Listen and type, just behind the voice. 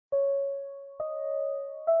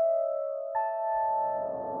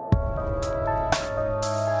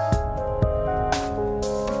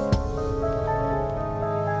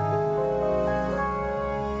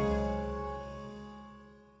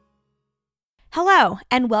Hello,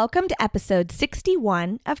 and welcome to episode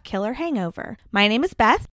 61 of Killer Hangover. My name is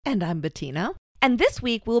Beth. And I'm Bettina. And this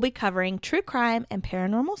week we'll be covering true crime and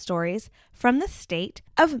paranormal stories from the state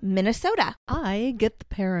of Minnesota. I get the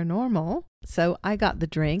paranormal, so I got the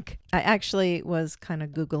drink. I actually was kind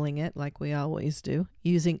of Googling it like we always do,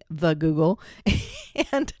 using the Google.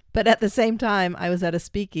 But at the same time, I was at a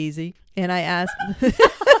speakeasy and I asked...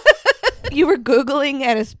 You were Googling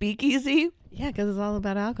at a speakeasy? Yeah, because it's all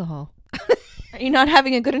about alcohol. Are you not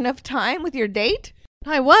having a good enough time with your date?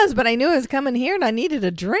 I was, but I knew I was coming here and I needed a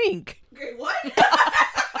drink. Okay, what?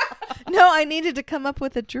 No, I needed to come up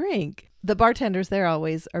with a drink. The bartenders there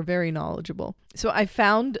always are very knowledgeable. So I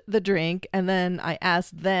found the drink and then I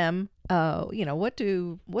asked them,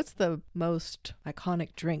 what's the most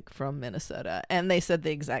iconic drink from Minnesota? And they said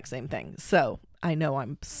the exact same thing. So I know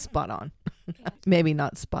I'm spot on. Maybe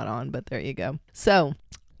not spot on, but there you go. So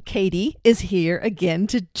Katie is here again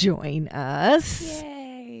to join us.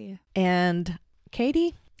 Yay. And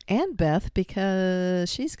Katie and Beth,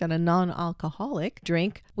 because she's got a non-alcoholic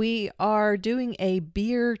drink, we are doing a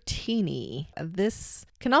beer teeny. This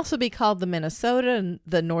can also be called the Minnesota,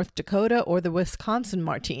 the North Dakota, or the Wisconsin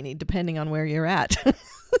martini, depending on where you're at.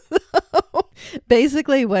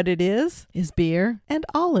 Basically what it is beer and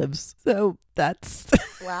olives. So that's...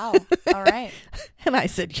 Wow. All right. And I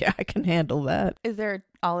said, yeah, I can handle that. Is there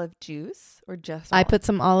olive juice or just I put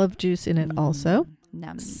some olive juice in it also.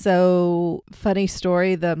 Yum. So, funny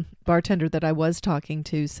story, the bartender that I was talking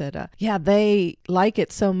to said, they like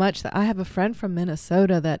it so much that I have a friend from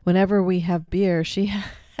Minnesota that whenever we have beer, she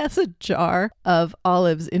has a jar of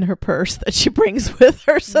olives in her purse that she brings with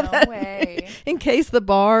her. So No that way. in case the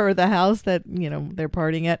bar or the house that, they're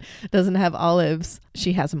partying at doesn't have olives,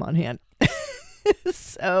 she has them on hand.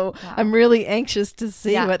 So Wow. I'm really anxious to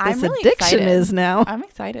see what this I'm really addiction excited. is now. I'm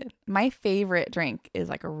excited. My favorite drink is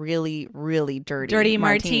like a really, really dirty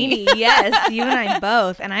martini. Yes, you and I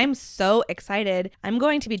both. And I'm so excited. I'm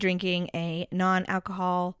going to be drinking a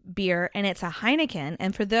non-alcohol beer, and it's a Heineken.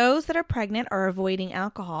 And for those that are pregnant or avoiding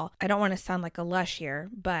alcohol, I don't want to sound like a lush here,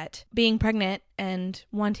 but being pregnant and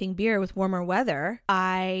wanting beer with warmer weather,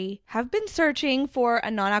 I have been searching for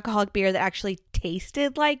a non-alcoholic beer that actually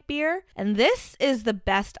tasted like beer. And this is the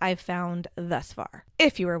best I've found thus far,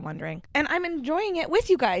 if you were wondering. And I'm enjoying it with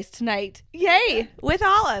you guys tonight. Yay! With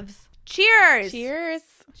olives. Cheers! Cheers.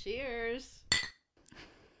 Cheers.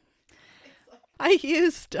 I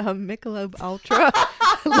used Michelob Ultra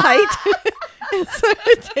Light. So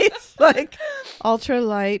it tastes like ultra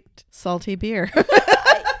light salty beer.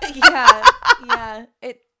 Yeah.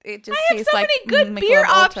 It just I have tastes so like many good Michelob beer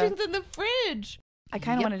Ultra. options in the fridge. I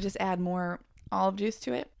kind of Yep. want to just add more olive juice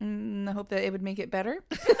to it in the hope that it would make it better.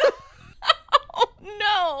 Oh,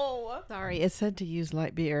 no. Sorry, it said to use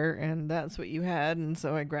light beer, and that's what you had, and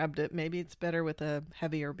so I grabbed it. Maybe it's better with a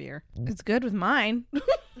heavier beer. It's good with mine.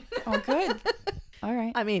 Oh, good. All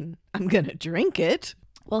right. I mean, I'm going to drink it.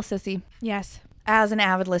 Well, Sissy, Yes. as an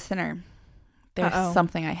avid listener, there's Uh-oh.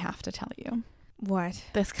 something I have to tell you. What?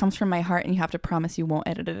 This comes from my heart, and you have to promise you won't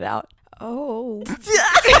edit it out. Oh.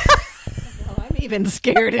 Well, I'm even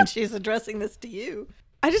scared, and she's addressing this to you.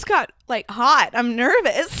 I just got hot. I'm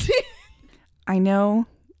nervous. I know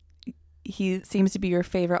he seems to be your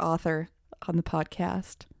favorite author on the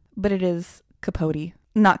podcast, but it is Capote,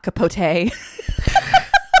 not Capote.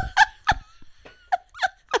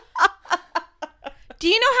 Do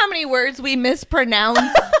you know how many words we mispronounce?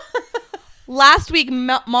 Last week,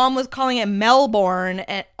 Mom was calling it Melbourne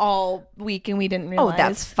all week, and we didn't realize. Oh,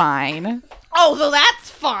 that's fine. Oh, so that's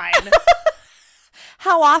fine.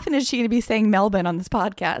 How often is she going to be saying Melbourne on this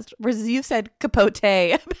podcast? Whereas you said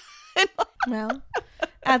Capote. Well,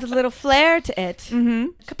 adds a little flair to it. Mm-hmm.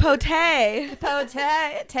 Capote.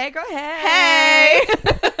 Capote, take her head. Hey.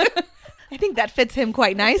 I think that fits him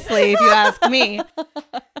quite nicely, if you ask me.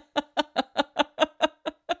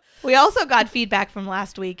 We also got feedback from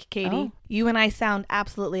last week, Katie. Oh. You and I sound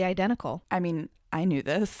absolutely identical. I mean, I knew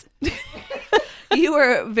this. You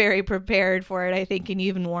were very prepared for it, I think, and you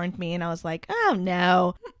even warned me, and I was like, oh,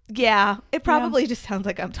 no. Yeah, it probably just sounds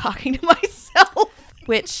like I'm talking to myself.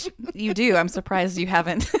 Which you do. I'm surprised you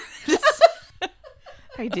haven't.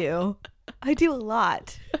 I do. I do a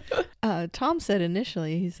lot. Tom said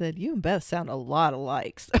initially, he said, you and Beth sound a lot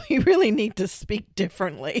alike, so you really need to speak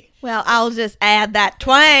differently. Well, I'll just add that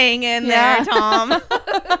twang in there, Tom.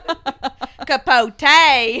 Capote.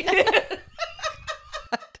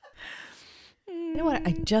 You know what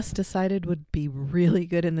I just decided would be really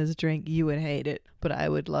good in this drink? You would hate it, but I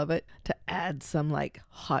would love it. To add some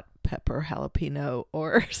hot pepper jalapeno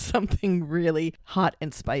or something really hot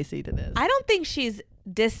and spicy to this. I don't think she's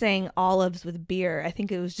dissing olives with beer. I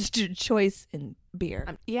think it was just a choice in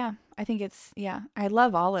beer. Yeah, I think I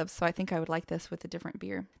love olives, so I think I would like this with a different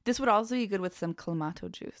beer. This would also be good with some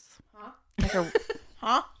clamato juice. Huh? Like a,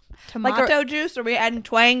 Huh? Tomato juice? Are we adding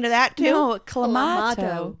twang to that too? no,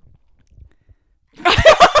 clamato.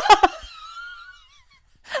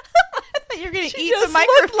 You're going to eat the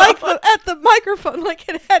microphone. Like at the microphone like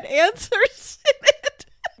it had answers in it.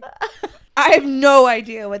 I have no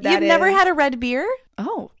idea what that is. You've never had a red beer?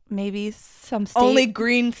 Oh, maybe some state. Only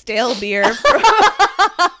green stale beer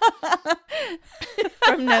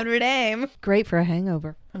from Notre Dame. Great for a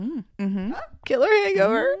hangover. Mm-hmm. Killer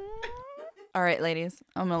hangover. All right, ladies,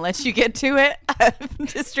 I'm going to let you get to it. I've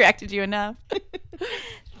distracted you enough.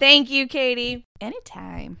 Thank you, Katie.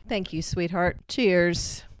 Anytime. Thank you, sweetheart.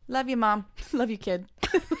 Cheers. Love you, Mom. Love you, kid.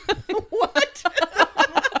 What?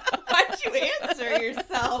 Why'd you answer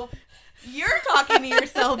yourself? You're talking to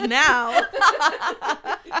yourself now.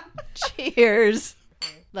 Cheers.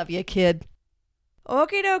 Love you, kid.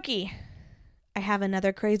 Okie dokie. I have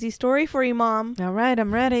another crazy story for you, Mom. All right,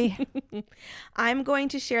 I'm ready. I'm going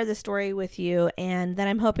to share the story with you, and then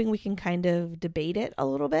I'm hoping we can kind of debate it a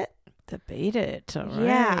little bit. Debate it. All right.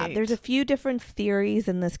 Yeah, there's a few different theories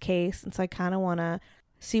in this case, and so I kind of want to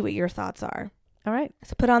see what your thoughts are. All right.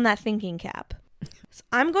 So put on that thinking cap. So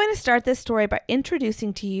I'm going to start this story by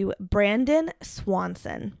introducing to you Brandon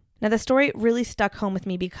Swanson. Now, the story really stuck home with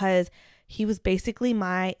me because he was basically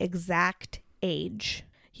my exact age.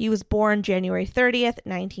 He was born January 30th,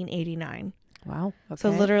 1989. Wow. Okay. So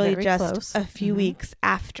literally Very just close. a few weeks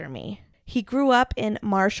after me. He grew up in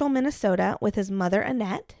Marshall, Minnesota with his mother,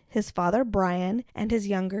 Annette, his father, Brian, and his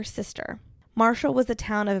younger sister. Marshall was a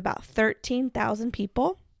town of about 13,000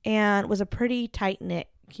 people and was a pretty tight-knit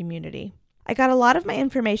community. I got a lot of my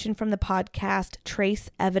information from the podcast Trace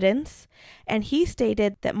Evidence, and he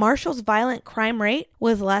stated that Marshall's violent crime rate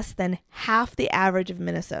was less than half the average of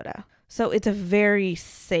Minnesota. So it's a very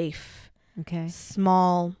safe, Okay.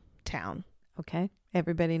 small town. Okay.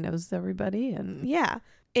 Everybody knows everybody. And Yeah.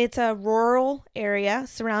 It's a rural area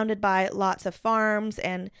surrounded by lots of farms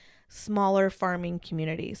and smaller farming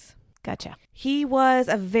communities. gotcha. He was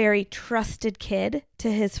a very trusted kid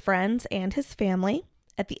to his friends and his family.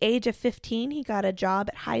 At the age of 15, he got a job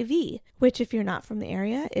at Hy-Vee, which, if you're not from the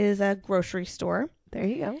area, is a grocery store. There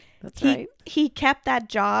you go. That's right. He kept that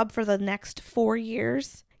job for the next 4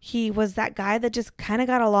 years. He was that guy that just kind of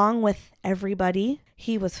got along with everybody.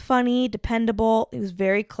 He was funny, dependable. He was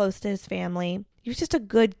very close to his family. He was just a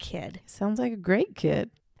good kid. Sounds like a great kid.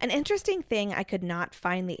 An interesting thing I could not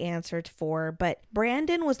find the answer for, but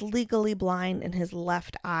Brandon was legally blind in his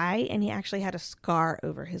left eye, and he actually had a scar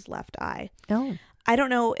over his left eye. Oh. I don't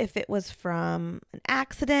know if it was from an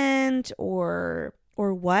accident or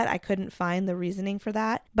what. I couldn't find the reasoning for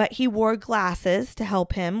that. But he wore glasses to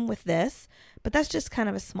help him with this. But that's just kind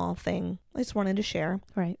of a small thing I just wanted to share.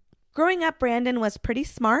 Right. Growing up, Brandon was pretty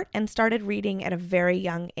smart and started reading at a very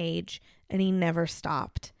young age, and he never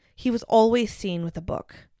stopped. He was always seen with a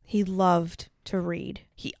book. He loved to read.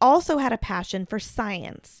 He also had a passion for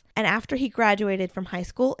science. And after he graduated from high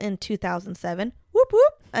school in 2007, whoop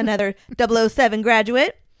whoop, another 007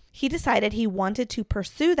 graduate, he decided he wanted to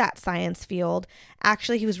pursue that science field.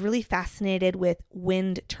 Actually, he was really fascinated with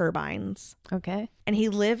wind turbines. Okay. And he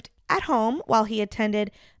lived at home while he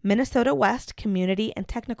attended Minnesota West Community and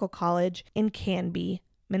Technical College in Canby,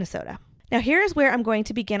 Minnesota. Now, here's where I'm going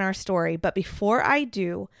to begin our story. But before I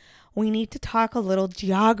do, we need to talk a little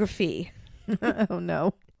geography. Oh,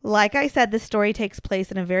 no. Like I said, this story takes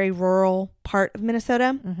place in a very rural part of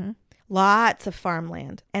Minnesota. Mm-hmm. Lots of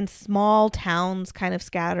farmland and small towns kind of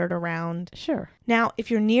scattered around. Sure. Now,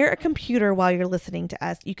 if you're near a computer while you're listening to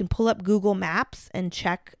us, you can pull up Google Maps and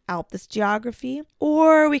check out this geography.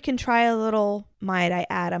 Or we can try a little, might I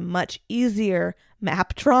add, a much easier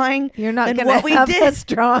map drawing. You're not than going what to we have did. us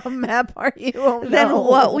draw a map, are you? Oh, Than no.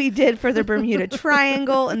 what we did for the Bermuda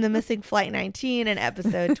Triangle and the Missing Flight 19 in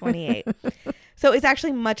episode 28. So it's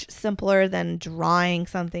actually much simpler than drawing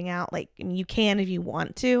something out. Like, you can if you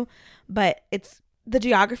want to, but the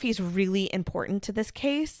geography is really important to this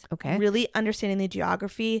case. Okay. Really understanding the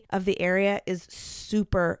geography of the area is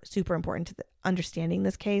super, super important to understanding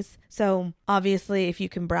this case. So obviously, if you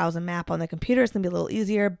can browse a map on the computer, it's going to be a little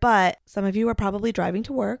easier, but some of you are probably driving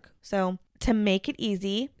to work. So to make it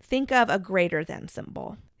easy, think of a greater than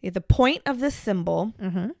symbol. The point of this symbol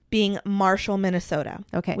being Marshall, Minnesota,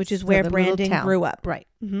 Okay. which is So where the little Brandon town. grew up. Right.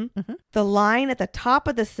 The line at the top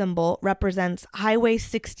of the symbol represents Highway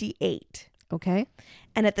 68. Okay.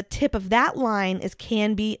 And at the tip of that line is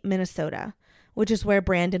Canby, Minnesota, which is where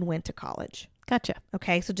Brandon went to college. Gotcha.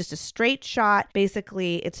 Okay, so just a straight shot.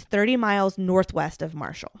 Basically, it's 30 miles northwest of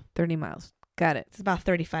Marshall. 30 miles. Got it. It's about a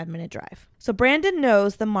 35-minute drive. So Brandon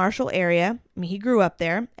knows the Marshall area. I mean, he grew up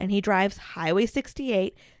there, and he drives Highway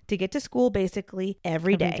 68 to get to school basically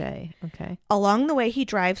every day. Okay. Along the way, he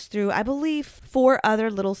drives through, I believe, 4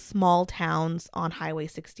 other little small towns on Highway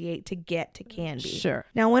 68 to get to Canby. Sure.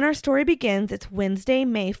 Now, when our story begins, it's Wednesday,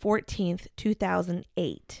 May 14th,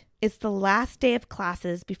 2008. It's the last day of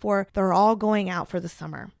classes before they're all going out for the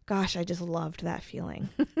summer. Gosh, I just loved that feeling.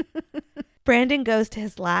 Brandon goes to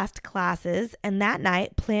his last classes and that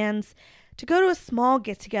night plans to go to a small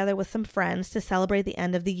get-together with some friends to celebrate the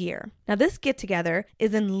end of the year. Now, this get-together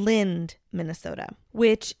is in Lind, Minnesota,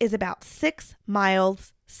 which is about 6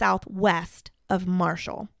 miles southwest of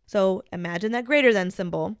Marshall. So imagine that greater than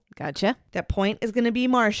symbol. Gotcha. That point is going to be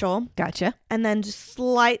Marshall. Gotcha. And then just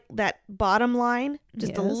that bottom line,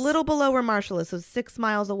 just a Yes. little below where Marshall is. So 6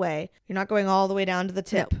 miles away. You're not going all the way down to the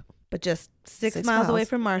tip, but just 6 6 miles away miles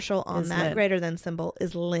from Marshall on is that Lind. greater than symbol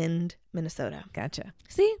is Lind, Minnesota. Gotcha.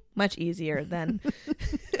 See? Much easier than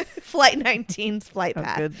Flight 19's flight Oh,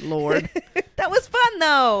 path. good Lord. That was fun,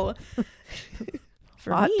 though.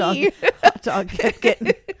 For Hot me. dog kept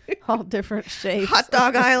getting all different shapes. Hot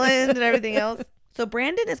Dog Island and everything else. So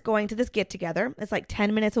Brandon is going to this get-together. It's like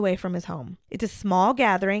 10 minutes away from his home. It's a small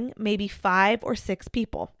gathering, maybe 5 or 6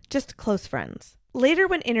 people, just close friends. Later,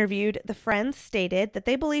 when interviewed, the friends stated that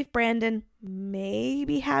they believe Brandon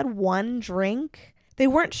maybe had 1 drink. They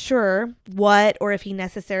weren't sure what or if he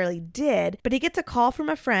necessarily did, but he gets a call from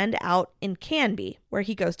a friend out in Canby, where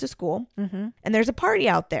he goes to school, and there's a party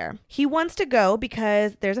out there. He wants to go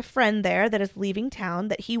because there's a friend there that is leaving town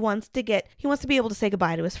that he wants to be able to say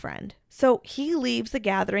goodbye to his friend. So he leaves the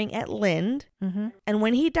gathering at Lind, and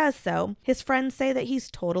when he does so, his friends say that he's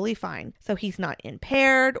totally fine. So he's not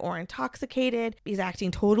impaired or intoxicated. He's acting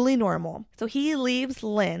totally normal. So he leaves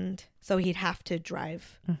Lind. So he'd have to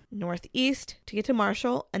drive northeast to get to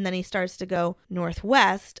Marshall, and then he starts to go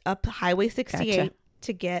northwest up Highway 68 Gotcha.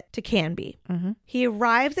 to get to Canby. He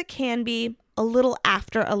arrives at Canby a little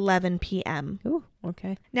after 11 p.m. Ooh,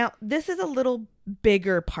 okay. Now, this is a little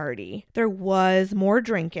bigger party. There was more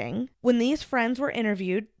drinking. When these friends were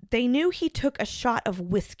interviewed, they knew he took a shot of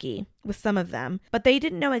whiskey with some of them, but they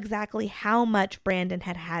didn't know exactly how much Brandon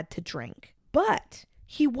had had to drink. But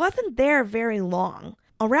he wasn't there very long.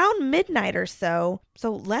 Around midnight or so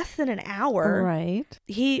less than an hour, Right.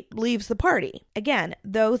 he leaves the party. Again,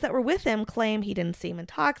 those that were with him claim he didn't seem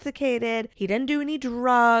intoxicated. He didn't do any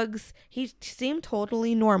drugs. He seemed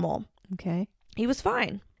totally normal. Okay. He was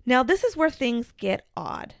fine. Now, this is where things get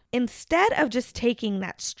odd. Instead of just taking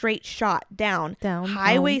that straight shot down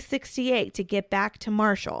Highway 68 to get back to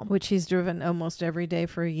Marshall, Which he's driven almost every day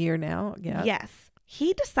for a year now. Yeah. yes,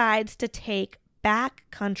 he decides to take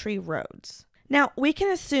backcountry roads. Now, we can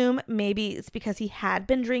assume maybe it's because he had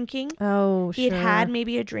been drinking. Oh, He sure. had had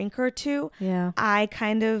maybe a drink or two. Yeah. I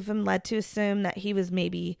kind of am led to assume that he was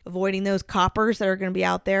maybe avoiding those coppers that are going to be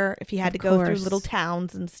out there if he had Of to go through course. little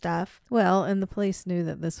towns and stuff. Well, and the police knew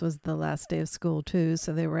that this was the last day of school too,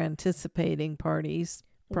 so they were anticipating parties.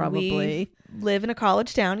 Probably. We live in a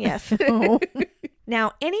college town, yes. Oh.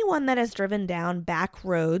 Now, anyone that has driven down back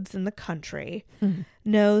roads in the country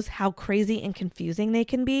knows how crazy and confusing they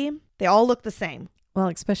can be. They all look the same. Well,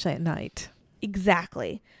 especially at night.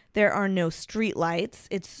 Exactly. There are no street lights.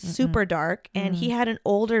 It's super dark, and he had an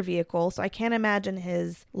older vehicle, so I can't imagine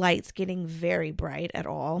his lights getting very bright at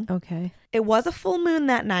all. Okay. It was a full moon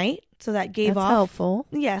that night, so that gave That's off helpful.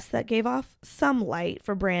 Yes, that gave off some light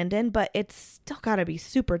for Brandon, but it's still got to be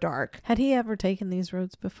super dark. Had he ever taken these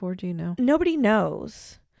roads before? Do you know? Nobody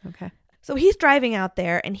knows. Okay. So he's driving out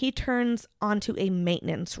there and he turns onto a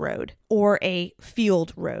maintenance road or a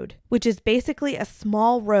field road, which is basically a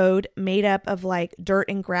small road made up of like dirt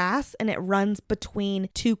and grass, and it runs between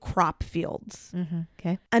 2 crop fields.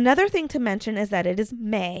 Okay. Another thing to mention is that it is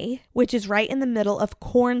May, which is right in the middle of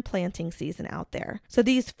corn planting season out there. So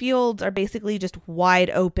these fields are basically just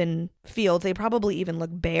wide open fields. They probably even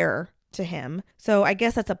look bare to him. So I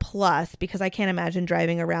guess that's a plus, because I can't imagine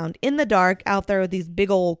driving around in the dark out there with these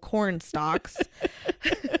big old corn stalks.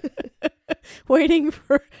 Waiting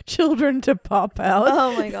for children to pop out.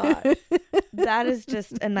 Oh my gosh. That is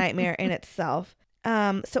just a nightmare in itself.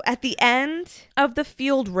 So at the end of the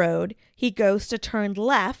field road, he goes to turn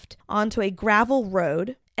left onto a gravel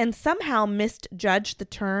road and somehow misjudged the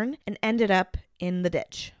turn and ended up in the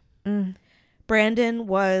ditch. Brandon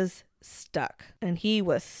was stuck, and he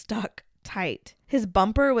was stuck tight. His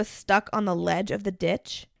bumper was stuck on the ledge of the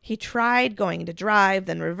ditch. He tried going to drive,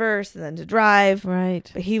 then reverse, and then to drive, Right.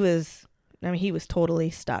 but he was totally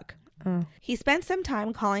stuck. Oh. He spent some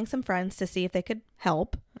time calling some friends to see if they could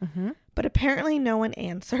help, Mm-hmm. but apparently no one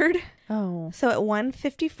answered. Oh. So at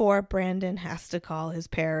 1:54, Brandon has to call his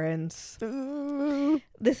parents.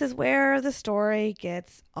 This is where the story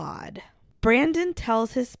gets odd. Brandon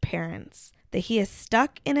tells his parents that he is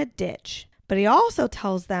stuck in a ditch, but he also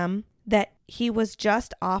tells them that he was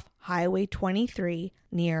just off Highway 23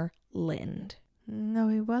 near Lind. No,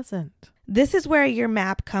 he wasn't. This is where your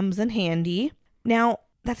map comes in handy. Now,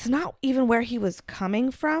 that's not even where he was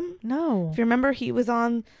coming from. No. If you remember, he was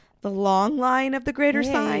on the long line of the greater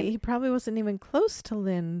Yeah, sign. he probably wasn't even close to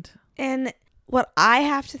Lind. And what I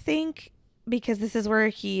have to think, because this is where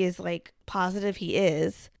he is like positive he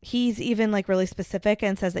is, he's even like really specific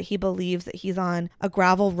and says that he believes that he's on a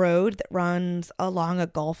gravel road that runs along a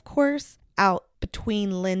golf course out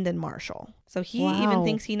between Lind and Marshall. So he even Wow.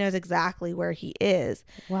 thinks he knows exactly where he is.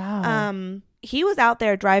 Wow. He was out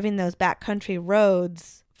there driving those backcountry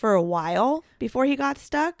roads for a while before he got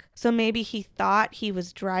stuck. So maybe he thought he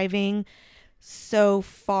was driving so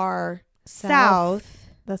far south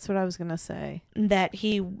That's what I was going to say. that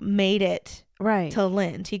he made it Right. to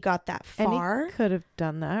Lind. He got that far. And he could have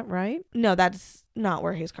done that, right? No, that's not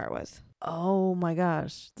where his car was. Oh my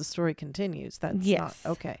gosh. The story continues. That's Yes.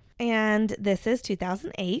 not okay. And this is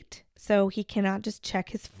 2008, so he cannot just check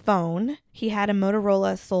his phone. He had a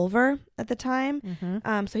Motorola Solver at the time,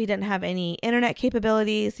 Mm-hmm. so he didn't have any internet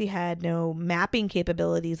capabilities. He had no mapping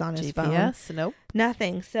capabilities on his phone. GPS? Nope.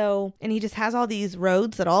 Nothing. So, and he just has all these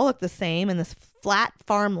roads that all look the same and this flat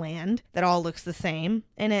farmland that all looks the same.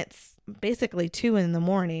 And it's basically 2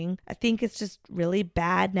 a.m. I think it's just really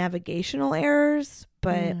bad navigational errors,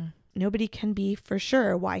 but nobody can be for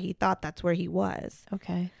sure why he thought that's where he was.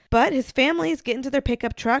 Okay. But his families get into their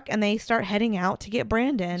pickup truck and they start heading out to get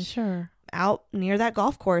Brandon Sure. out near that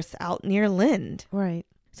golf course out near Lind. Right.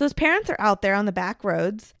 So his parents are out there on the back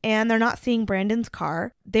roads and they're not seeing Brandon's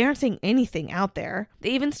car. They aren't seeing anything out there. They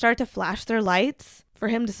even start to flash their lights for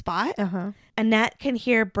him to spot. Uh-huh. Annette can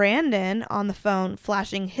hear Brandon on the phone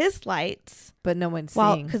flashing his lights But no one's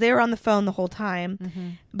while seeing. because they were on the phone the whole time. Mm-hmm.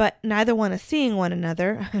 But neither one is seeing one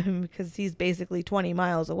another because he's basically 20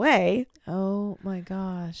 miles away. Oh my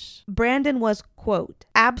gosh. Brandon was, quote,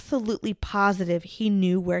 absolutely positive he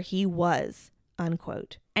knew where he was,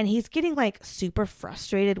 unquote. And he's getting like super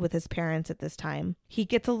frustrated with his parents at this time. He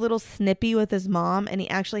gets a little snippy with his mom and he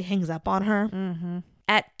actually hangs up on her. Mm-hmm.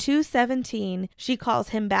 At 2:17, she calls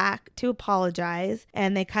him back to apologize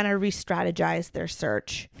and they kind of re-strategize their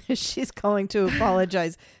search. She's calling to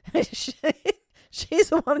apologize. She's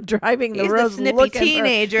the one driving the He's the roads. snippy looking for-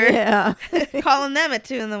 teenager. Yeah. Calling them at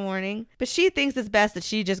 2 a.m. But she thinks it's best that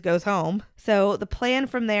she just goes home. So the plan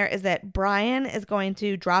from there is that Brian is going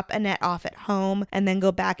to drop Annette off at home and then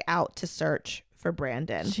go back out to search for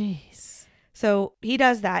Brandon. Jeez. So he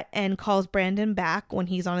does that and calls Brandon back when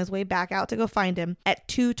he's on his way back out to go find him at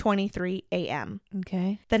 2:23 a.m.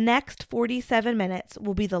 Okay. The next 47 minutes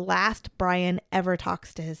will be the last Brian ever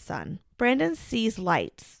talks to his son. Brandon sees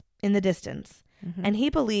lights in the distance Mhm. and he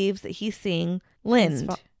believes that he's seeing Lind.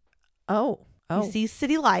 Oh. He sees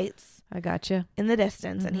city lights I gotcha. in the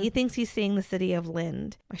distance and he thinks he's seeing the city of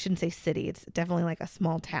Lind. I shouldn't say city, it's definitely like a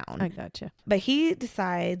small town. I gotcha. But he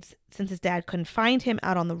decides, since his dad couldn't find him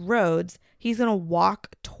out on the roads, he's going to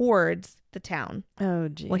walk towards the town, Oh,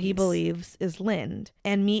 geez. what he believes is Lind,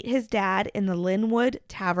 and meet his dad in the Linwood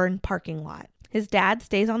Tavern parking lot. His dad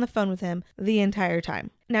stays on the phone with him the entire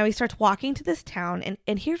time. Now he starts walking to this town,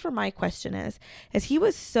 and here's where my question is he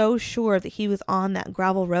was so sure that he was on that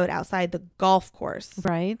gravel road outside the golf course.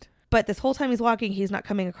 Right. But this whole time he's walking, he's not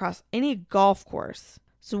coming across any golf course.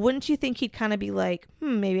 So wouldn't you think he'd kind of be like,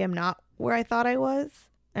 maybe I'm not where I thought I was?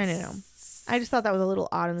 I don't know. I just thought that was a little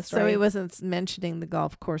odd in the story. So he wasn't mentioning the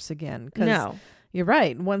golf course again. 'Cause No. You're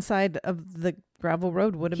right. One side of the gravel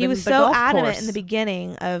road would have He been was the so golf adamant course. in the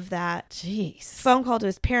beginning of that Jeez. phone call to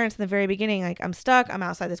his parents in the very beginning, like, I'm stuck. I'm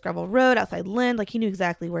outside this gravel road, outside Lind. Like, he knew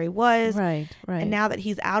exactly where he was. Right. Right. And now that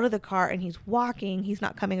he's out of the car and he's walking, he's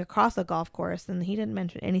not coming across a golf course. And he didn't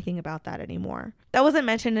mention anything about that anymore. That wasn't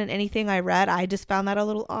mentioned in anything I read. I just found that a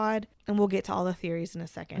little odd. And we'll get to all the theories in a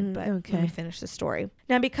second. But okay. let me finish the story.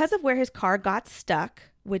 Now, because of where his car got stuck,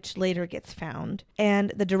 which later gets found,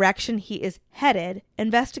 and the direction he is headed,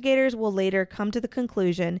 investigators will later come to the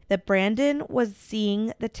conclusion that Brandon was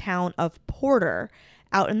seeing the town of Porter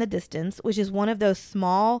out in the distance, which is one of those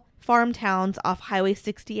small farm towns off Highway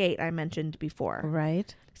 68 I mentioned before.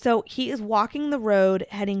 right. So he is walking the road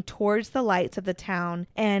heading towards the lights of the town,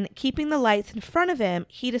 and keeping the lights in front of him,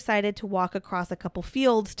 he decided to walk across a couple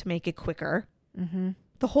fields to make it quicker. Mm-hmm.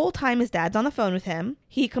 The whole time his dad's on the phone with him.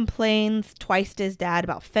 He complains twice to his dad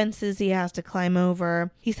about fences he has to climb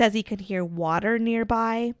over. He says he can hear water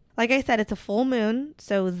nearby. Like I said, it's a full moon,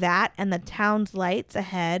 so that and the town's lights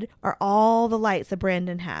ahead are all the lights that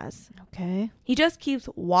Brandon has. Okay. He just keeps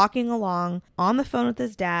walking along on the phone with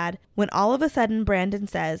his dad when all of a sudden Brandon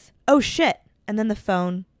says, "Oh shit," and then the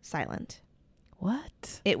phone silent.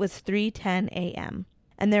 What? It was 3:10 a.m.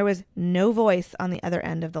 and there was no voice on the other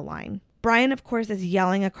end of the line. Brian, of course, is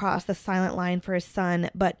yelling across the silent line for his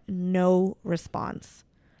son, but no response.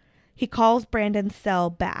 He calls Brandon's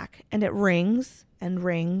cell back, and it rings and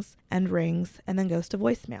rings and rings and then goes to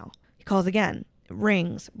voicemail. He calls again. It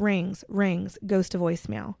rings, rings, rings, goes to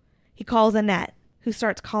voicemail. He calls Annette, who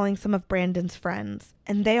starts calling some of Brandon's friends,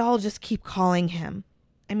 and they all just keep calling him.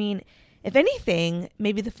 I mean, if anything,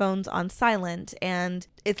 maybe the phone's on silent and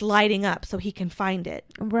it's lighting up so he can find it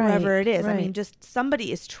wherever it is. Right. I mean, just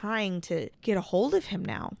somebody is trying to get a hold of him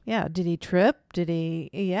now. Yeah. Did he trip? Did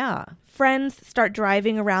he? Yeah. Friends start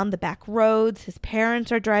driving around the back roads. His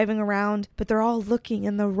parents are driving around, but they're all looking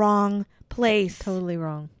in the wrong place. Totally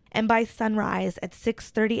wrong. And by sunrise at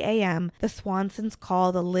 6:30 a.m., the Swansons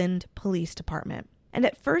call the Lind Police Department. And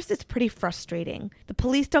at first, it's pretty frustrating. The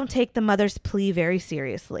police don't take the mother's plea very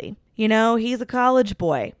seriously. You know, he's a college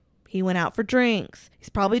boy. He went out for drinks. He's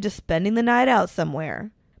probably just spending the night out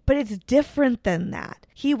somewhere. But it's different than that.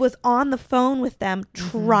 He was on the phone with them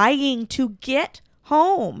trying to get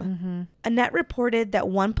home. Annette reported that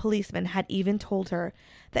one policeman had even told her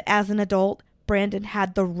that as an adult, Brandon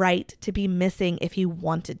had the right to be missing if he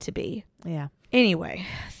wanted to be. Yeah. Anyway,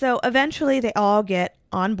 so eventually they all get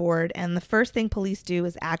on board, and the first thing police do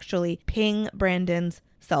is actually ping Brandon's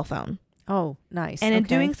cell phone. Oh, nice. And in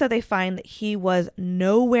Okay. doing so, they find that he was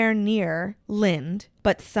nowhere near Lind,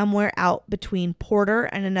 but somewhere out between Porter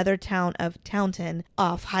and another town of Taunton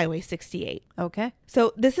off Highway 68. Okay.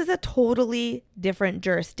 So this is a totally different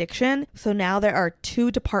jurisdiction. So now there are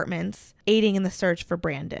two departments aiding in the search for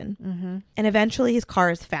Brandon. And eventually his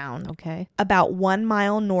car is found Okay. about 1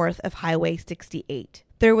 mile north of Highway 68.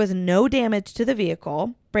 There was no damage to the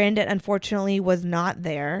vehicle. Brandon, unfortunately, was not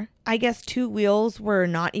there. I guess two wheels were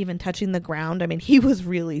not even touching the ground. I mean, he was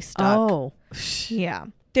really stuck. Oh. Yeah.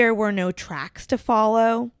 There were no tracks to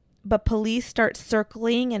follow, but police start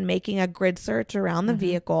circling and making a grid search around the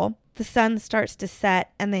vehicle. The sun starts to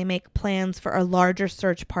set, and they make plans for a larger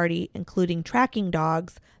search party, including tracking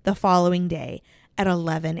dogs, the following day at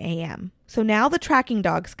 11 a.m. So now the tracking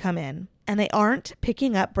dogs come in, and they aren't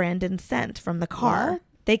picking up Brandon's scent from the car. What?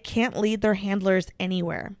 They can't lead their handlers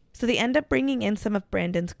anywhere. So they end up bringing in some of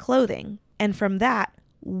Brandon's clothing. And from that,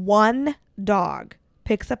 one dog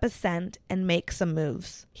picks up a scent and makes some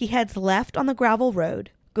moves. He heads left on the gravel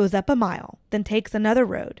road, goes up a mile, then takes another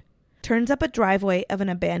road, turns up a driveway of an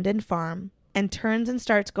abandoned farm, and turns and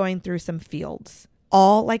starts going through some fields.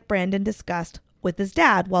 All like Brandon discussed with his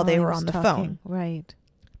dad while they While he were was on the talking. phone. Right.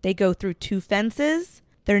 They go through two fences.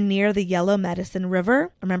 They're near the Yellow Medicine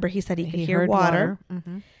River. Remember, he said he could hear heard water.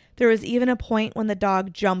 Mm-hmm. There was even a point when the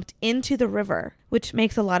dog jumped into the river, which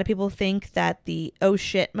makes a lot of people think that the oh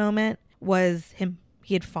shit moment was him.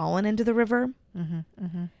 He had fallen into the river.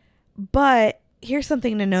 But here's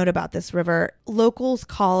something to note about this river. Locals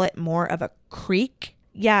call it more of a creek.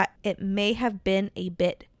 Yeah, it may have been a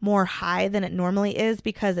bit more high than it normally is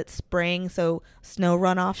because it's spring, so snow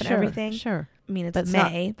runoff and everything. Sure. I mean, it's But it's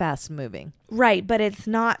May. not fast moving. Right, but it's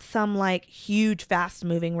not some like huge fast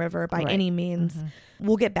moving river by Right. any means.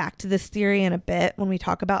 We'll get back to this theory in a bit when we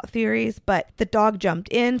talk about theories, but the dog jumped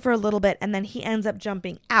in for a little bit and then he ends up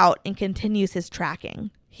jumping out and continues his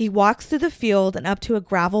tracking. He walks through the field and up to a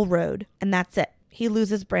gravel road, and that's it. He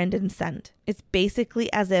loses Brandon's scent. It's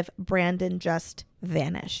basically as if Brandon just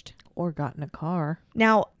vanished. Or got in a car.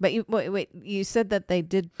 Now, But you wait. You said that they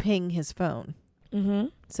did ping his phone.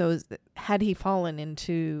 So had he fallen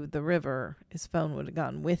into the river, his phone would have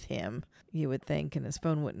gone with him, you would think, and his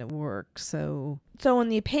phone wouldn't have worked. So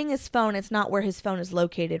when you ping his phone, it's not where his phone is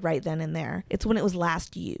located right then and there. It's when it was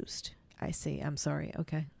last used. I see. I'm sorry.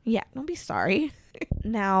 Okay. Yeah, don't be sorry.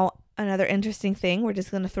 Now, another interesting thing, we're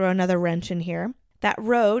just going to throw another wrench in here. That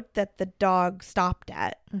road that the dog stopped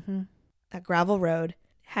at, that gravel road,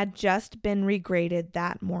 had just been regraded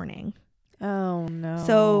that morning. Oh, no.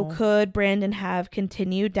 So could Brandon have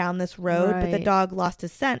continued down this road, but the Right. dog lost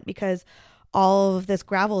his scent because all of this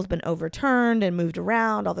gravel has been overturned and moved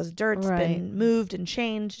around. All this dirt's been moved and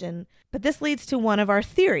changed. But this leads to one of our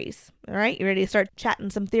theories. All right, you ready to start chatting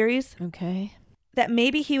some theories? Okay. That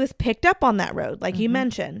maybe he was picked up on that road, like you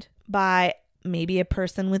mentioned, by maybe a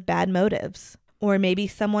person with bad motives. Or maybe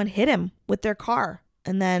someone hit him with their car.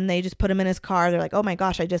 And then they just put him in his car. They're like, oh my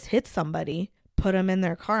gosh, I just hit somebody. put them in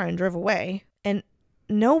their car and drove away. And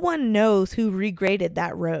no one knows who regraded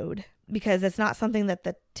that road, because it's not something that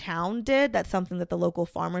the town did. That's something that the local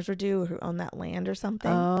farmers would do, who own that land or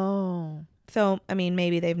something. Oh. So, I mean,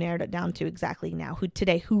 maybe they've narrowed it down to exactly now who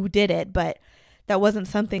did it, but that wasn't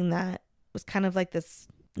something that was kind of like this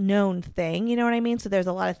known thing. You know what I mean? So there's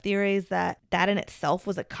a lot of theories that in itself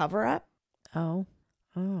was a cover up. Oh.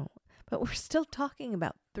 But we're still talking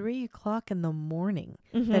about 3 o'clock in the morning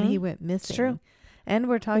that Mhm. he went missing. It's true. And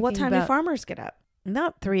we're talking What time about do farmers get up?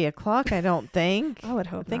 not 3 o'clock, I don't think. I would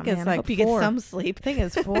hope I think not, it's man. I like hope you get 4. some sleep. I think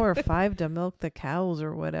it's 4 or 5 to milk the cows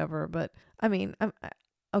or whatever. But I mean,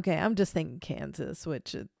 I'm just thinking Kansas,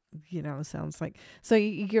 which, sounds like. So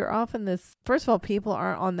you're off in this. First of all, people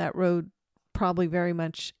aren't on that road probably very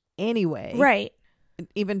much anyway. Right.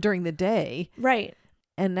 Even during the day. Right.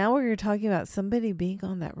 And now we're talking about somebody being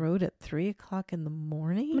on that road at 3 o'clock in the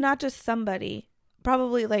morning. Not just somebody.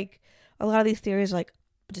 Probably like a lot of these theories like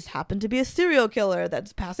just happened to be a serial killer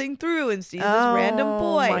that's passing through and sees this random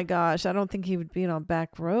boy. Oh my gosh. I don't think he would be on a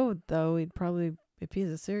back road though. He'd probably, if he's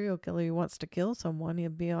a serial killer, he wants to kill someone,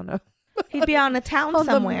 he'd be on a town on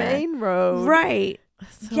somewhere. the main road. Right.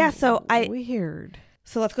 So weird.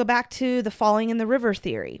 So let's go back to the falling in the river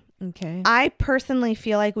theory. Okay. I personally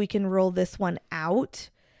feel like we can rule this one out,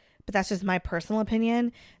 but that's just my personal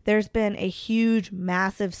opinion. There's been a huge,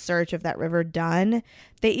 massive search of that river done.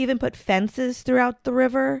 They even put fences throughout the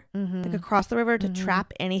river, like across the river, to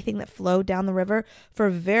trap anything that flowed down the river for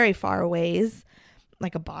very far ways,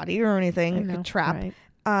 like a body or anything could trap. Right.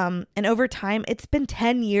 And over time, it's been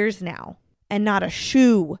 10 years now, and not a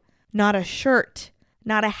shoe, not a shirt,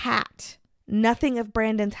 not a hat. Nothing of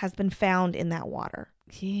Brandon's has been found in that water.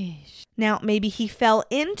 Yeesh. Now, maybe he fell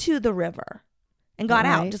into the river and got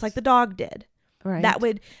out, just like the dog did. Right. That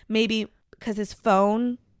would maybe, because his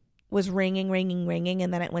phone was ringing,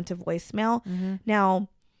 and then it went to voicemail. Now,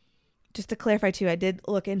 just to clarify too, I did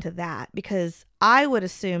look into that, because I would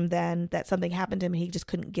assume then that something happened to him and he just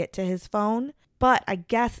couldn't get to his phone. But I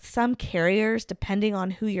guess some carriers, depending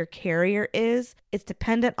on who your carrier is, it's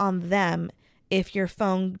dependent on them if your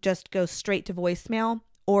phone just goes straight to voicemail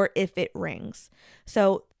or if it rings.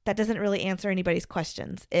 So that doesn't really answer anybody's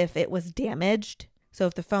questions. If it was damaged, so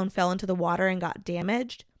if the phone fell into the water and got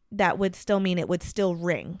damaged, that would still mean it would still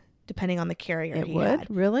ring, depending on the carrier It he would? had.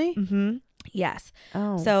 Really? Mm-hmm. Yes.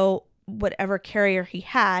 Oh. So whatever carrier he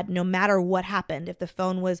had, no matter what happened, if the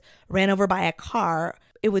phone was ran over by a car,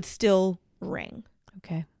 it would still ring.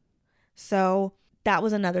 Okay. So that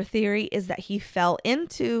was another theory, is that he fell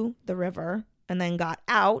into the river and then got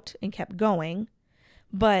out and kept going.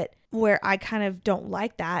 But where I kind of don't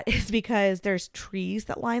like that is because there's trees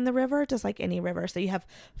that line the river, just like any river. So you have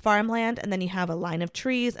farmland, and then you have a line of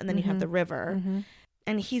trees, and then you have the river.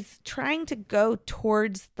 And he's trying to go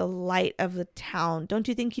towards the light of the town. Don't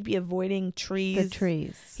you think he'd be avoiding trees? The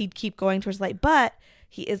trees. He'd keep going towards light. But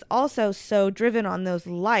he is also so driven on those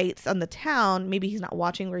lights on the town. Maybe he's not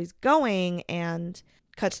watching where he's going and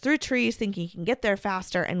cuts through trees thinking he can get there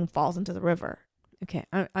faster and falls into the river. Okay.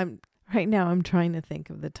 I'm right now I'm trying to think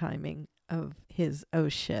of the timing of his "oh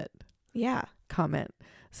shit" comment.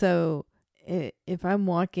 So if I'm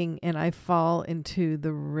walking and I fall into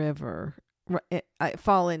the river,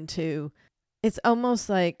 it's almost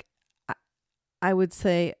like I would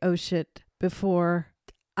say "oh shit" before.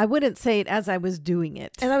 I wouldn't say it as I was doing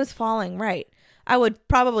it. As I was falling, right. I would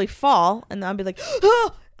probably fall, and then I'd be like,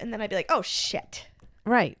 oh, and then I'd be like, oh shit.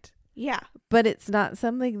 Right. Yeah. But it's not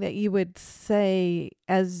something that you would say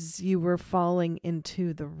as you were falling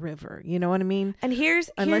into the river. You know what I mean? And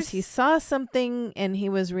unless he saw something and he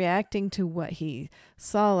was reacting to what he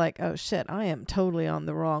saw, like, oh shit, I am totally on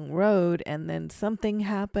the wrong road, and then something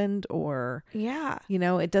happened, or yeah,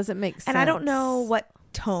 it doesn't make sense. And I don't know what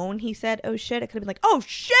tone he said oh shit. It could have been like, oh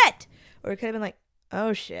shit, or it could have been like,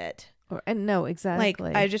 oh shit, and no, exactly,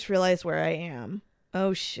 like, I just realized where I am,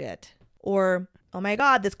 oh shit, or oh my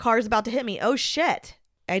god, this car is about to hit me, oh shit.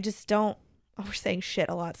 I just don't. Oh, we're saying shit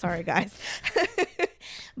a lot, sorry guys.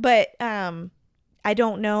 But I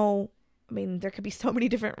don't know. I mean, there could be so many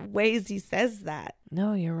different ways he says that.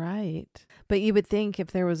 No, you're right. But you would think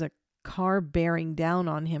if there was a car bearing down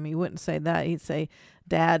on him, he wouldn't say that. He'd say,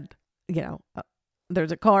 Dad,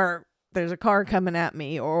 there's a car coming at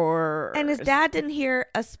me, or... And his dad didn't hear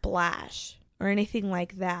a splash or anything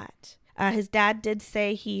like that. His dad did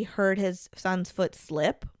say he heard his son's foot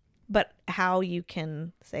slip, but how you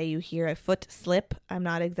can say you hear a foot slip, I'm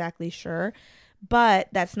not exactly sure. But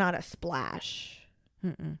that's not a splash.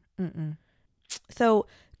 So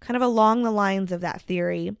kind of along the lines of that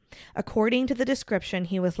theory, according to the description,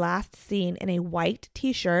 he was last seen in a white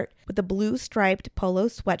t-shirt with a blue striped polo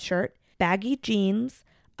sweatshirt, baggy jeans,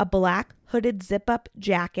 a black hooded zip-up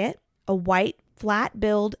jacket, a white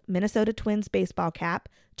flat-billed Minnesota Twins baseball cap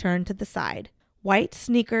turned to the side, white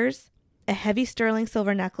sneakers, a heavy sterling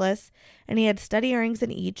silver necklace, and he had stud earrings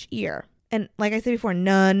in each ear. And like I said before,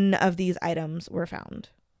 none of these items were found.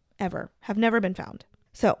 Ever. Have never been found.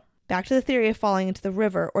 So, back to the theory of falling into the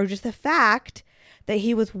river, or just the fact that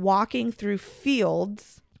he was walking through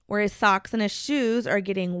fields where his socks and his shoes are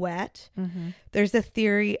getting wet. There's a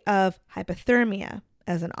theory of hypothermia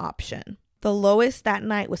as an option. The lowest that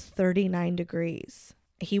night was 39 degrees.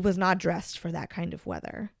 He was not dressed for that kind of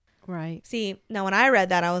weather. Right. See, now when I read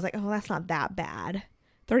that, I was like, oh, that's not that bad.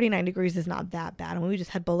 39 degrees is not that bad. And we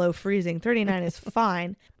just had below freezing. 39 is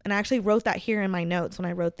fine. And I actually wrote that here in my notes when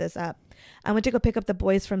I wrote this up. I went to go pick up the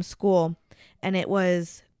boys from school, and it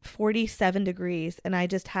was 47 degrees. And I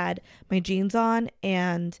just had my jeans on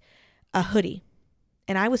and a hoodie.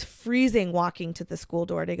 And I was freezing walking to the school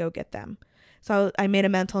door to go get them. So I made a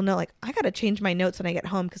mental note, like, I got to change my notes when I get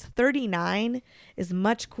home, because 39 is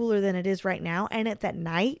much cooler than it is right now. And it's at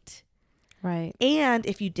night. Right. And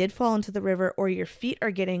if you did fall into the river or your feet are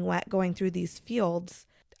getting wet going through these fields,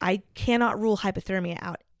 I cannot rule hypothermia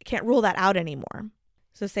out. I can't rule that out anymore.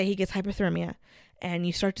 So say he gets hypothermia and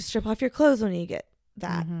you start to strip off your clothes when you get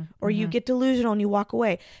that, or you get delusional and you walk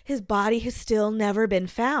away. His body has still never been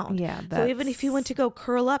found. Yeah. So even if he went to go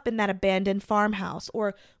curl up in that abandoned farmhouse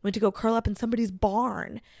or went to go curl up in somebody's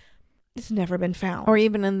barn, it's never been found. Or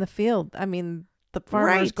even in the field. I mean, the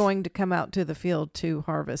farmer's Right. going to come out to the field to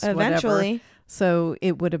harvest Eventually. whatever. So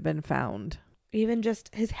it would have been found. Even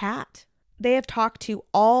just his hat. They have talked to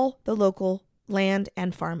all the local land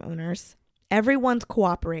and farm owners. Everyone's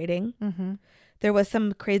cooperating. There was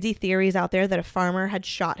some crazy theories out there that a farmer had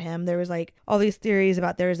shot him. There was like all these theories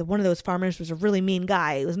about one of those farmers was a really mean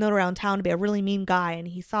guy. He was known around town to be a really mean guy. And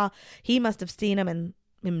he must have seen him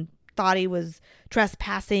and thought he was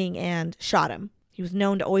trespassing and shot him. He was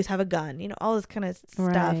known to always have a gun, all this kind of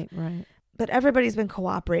stuff. Right. But everybody's been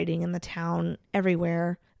cooperating in the town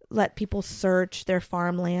everywhere. Let people search their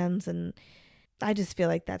farmlands. And I just feel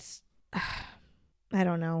like that's, I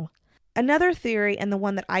don't know. Another theory, and the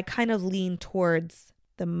one that I kind of lean towards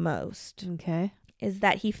the most, Okay. is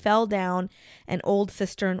that he fell down an old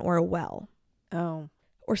cistern or a well Oh,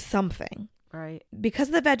 or something. right. Because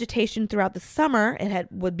of the vegetation throughout the summer,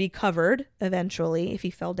 would be covered eventually if he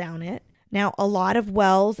fell down it. Now, a lot of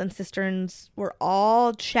wells and cisterns were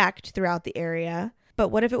all checked throughout the area. But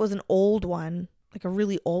what if it was an old one, like a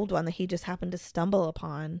really old one that he just happened to stumble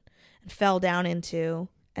upon and fell down into,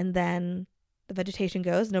 and then the vegetation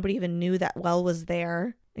goes, nobody even knew that well was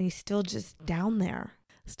there, and he's still just down there.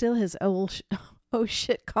 Still, his old oh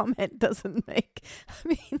shit comment doesn't make. I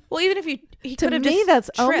mean, Well, even if he to could have me, just that's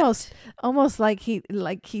tripped. almost like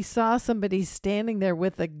he saw somebody standing there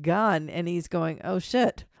with a gun, and he's going, "Oh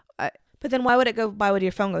shit." But then why would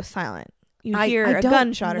your phone go silent? You hear I a don't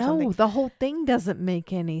gunshot or know. something. The whole thing doesn't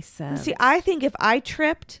make any sense. See, I think if I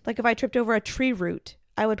tripped over a tree root,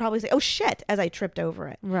 I would probably say, oh shit, as I tripped over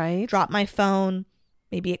it. Right. Drop my phone.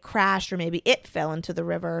 Maybe it crashed or maybe it fell into the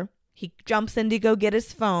river. He jumps in to go get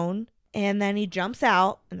his phone, and then he jumps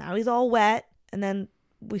out, and now he's all wet. And then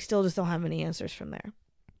we still just don't have any answers from there.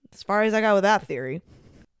 As far as I got with that theory.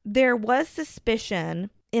 There was suspicion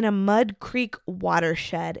in a Mud Creek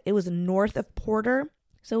watershed. It was north of Porter.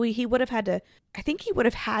 So he would have had to, I think he would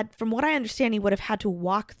have had, from what I understand, he would have had to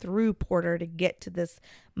walk through Porter to get to this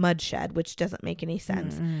mud shed, which doesn't make any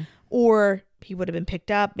sense. Or he would have been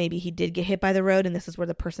picked up. Maybe he did get hit by the road and this is where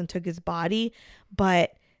the person took his body.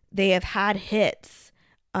 But they have had hits.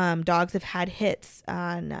 Dogs have had hits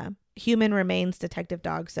on human remains detective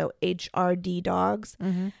dogs. So HRD dogs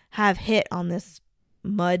have hit on this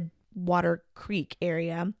mud water creek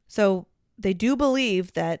area. So they do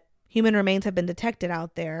believe that human remains have been detected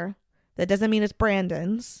out there. That doesn't mean it's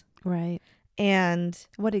Brandon's. Right. And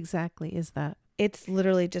What exactly is that? it's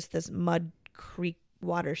literally just this mud creek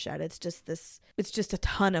watershed. It's just a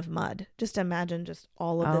ton of mud. Just imagine just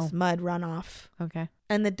all of this mud runoff. Okay.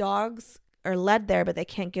 And the dogs are led there, but they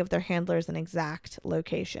can't give their handlers an exact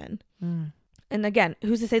location. And again,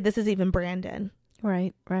 who's to say this is even Brandon?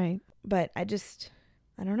 Right. But I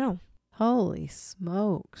don't know. Holy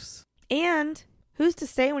smokes. And who's to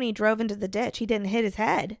say when he drove into the ditch, he didn't hit his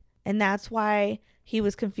head? And that's why he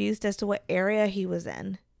was confused as to what area he was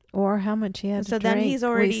in. Or how much he had So to then drink. he's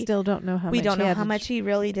already- We still don't know how much We don't he know had how to much he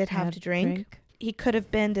really did have had to drink. He could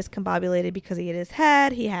have been discombobulated because he hit his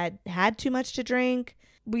head. He had too much to drink.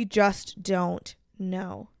 We just don't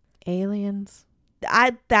know. Aliens.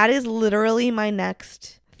 That is literally my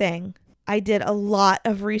next thing. I did a lot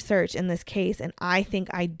of research in this case, and I think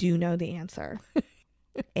I do know the answer.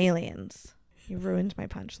 Aliens. You ruined my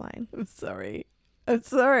punchline. I'm sorry.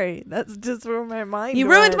 That's just where my mind You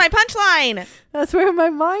went. ruined my punchline. That's where my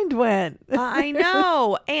mind went. I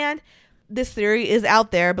know. And this theory is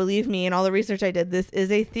out there, believe me, in all the research I did. This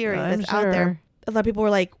is a theory that's out there. A lot of people were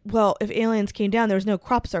like, well, if aliens came down, there was no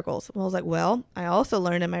crop circles. Well, I was like, well, I also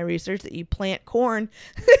learned in my research that you plant corn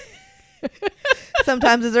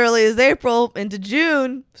sometimes as early as April into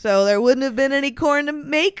June. So there wouldn't have been any corn to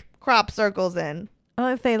make crop circles in. Well,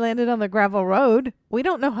 if they landed on the gravel road, we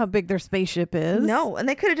don't know how big their spaceship is. No, and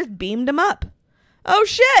they could have just beamed them up. Oh,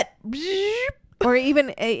 shit. Or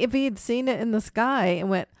even if he had seen it in the sky and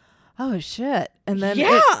went, oh, shit. And then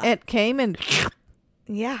Yeah. it came and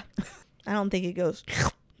Yeah. I don't think it goes.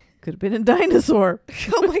 could have been a dinosaur.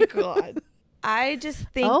 Oh, my God. I just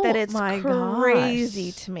think Oh that it's my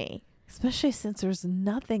crazy gosh. to me. Especially since there's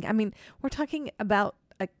nothing. I mean, we're talking about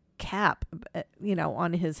a cap,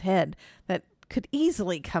 on his head that could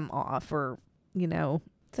easily come off or,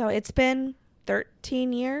 So it's been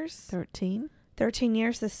 13 years. 13. 13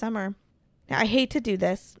 years this summer. Now, I hate to do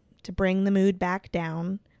this to bring the mood back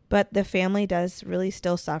down, but the family does really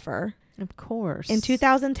still suffer. Of course. In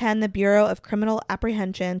 2010, the Bureau of Criminal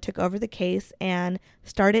Apprehension took over the case and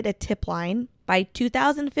started a tip line. By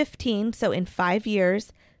 2015, so in 5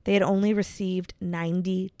 years, they had only received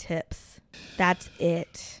 90 tips. That's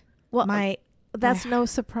it. Well, that's my- no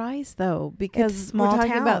surprise, though, because It's small we're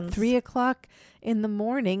talking about towns. 3:00 in the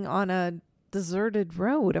morning on a deserted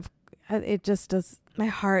road. It just does. My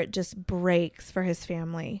heart just breaks for his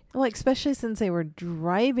family. Well, especially since they were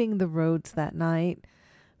driving the roads that night,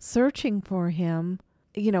 searching for him,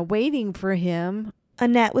 waiting for him.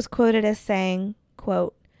 Annette was quoted as saying,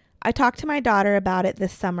 quote, I talked to my daughter about it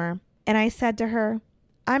this summer, and I said to her,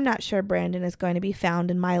 I'm not sure Brandon is going to be found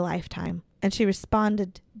in my lifetime. And she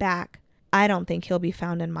responded back, I don't think he'll be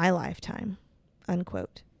found in my lifetime,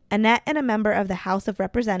 unquote. Annette and a member of the House of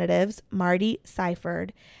Representatives, Marty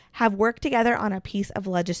Seifert, have worked together on a piece of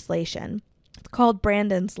legislation. It's called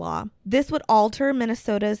Brandon's Law. This would alter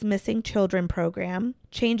Minnesota's missing children program,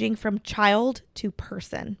 changing from child to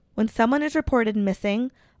person. When someone is reported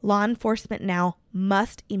missing, law enforcement now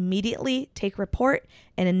must immediately take report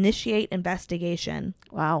and initiate investigation.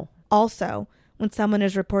 Wow. Also, when someone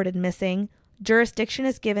is reported missing, jurisdiction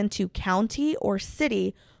is given to county or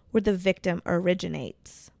city where the victim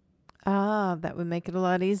originates. Ah, that would make it a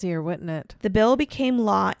lot easier, wouldn't it? The bill became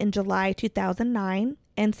law in July 2009,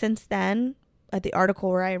 and since then, at the article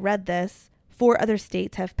where I read this, 4 other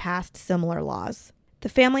states have passed similar laws. The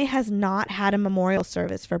family has not had a memorial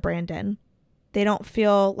service for Brandon. They don't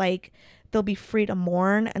feel like they'll be free to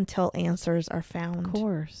mourn until answers are found. Of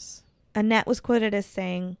course. Annette was quoted as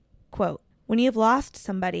saying, quote, when you've lost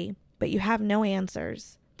somebody, but you have no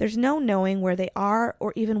answers, there's no knowing where they are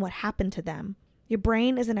or even what happened to them. Your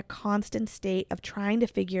brain is in a constant state of trying to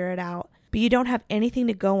figure it out, but you don't have anything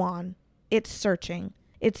to go on. It's searching.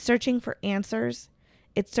 It's searching for answers.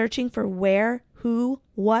 It's searching for where, who,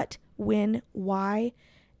 what, when, why,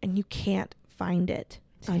 and you can't find it,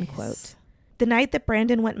 unquote. Jeez. The night that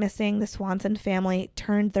Brandon went missing, the Swanson family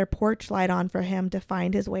turned their porch light on for him to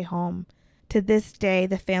find his way home. To this day,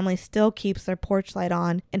 the family still keeps their porch light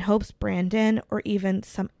on and hopes Brandon or even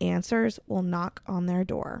some answers will knock on their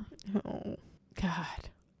door. Oh, God.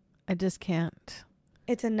 I just can't.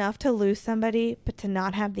 It's enough to lose somebody, but to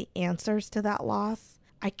not have the answers to that loss,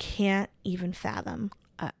 I can't even fathom.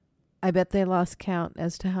 I bet they lost count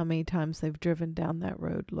as to how many times they've driven down that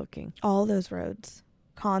road looking. All those roads,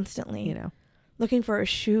 constantly, looking for a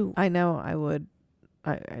shoe. I know I would.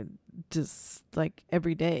 I just like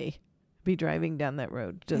every day be driving down that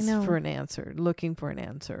road just know. for an answer, looking for an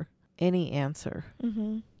answer, any answer.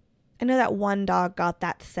 Mm-hmm. I know that one dog got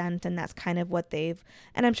that scent, and that's kind of what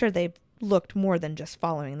and I'm sure they've looked more than just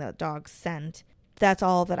following the dog's scent. That's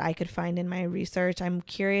all that I could find in my research. I'm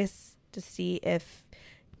curious to see if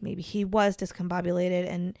maybe he was discombobulated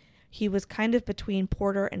and he was kind of between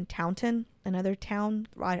Porter and Taunton, another town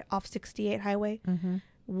right off 68 highway. Mm-hmm.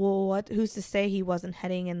 Well, who's to say he wasn't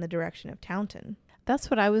heading in the direction of Taunton? That's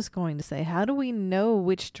what I was going to say. How do we know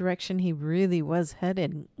which direction he really was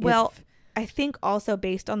headed? Well, I think also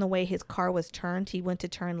based on the way his car was turned, he went to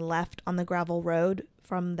turn left on the gravel road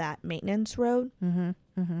from that maintenance road.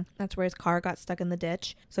 That's where his car got stuck in the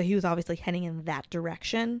ditch. So he was obviously heading in that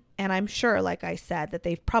direction. And I'm sure, like I said, that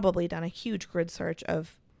they've probably done a huge grid search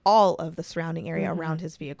of all of the surrounding area around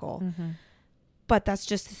his vehicle. But that's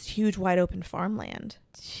just this huge wide open farmland.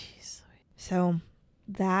 Jeez. So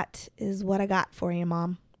that is what I got for you,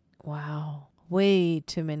 Mom. Wow. Way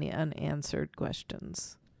too many unanswered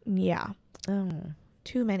questions. Yeah. Oh.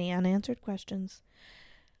 Too many unanswered questions.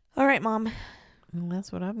 All right, Mom. Well,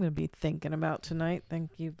 that's what I'm going to be thinking about tonight.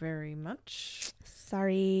 Thank you very much.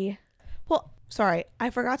 Sorry. Well, sorry. I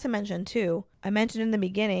forgot to mention, too. I mentioned in the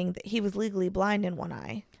beginning that he was legally blind in one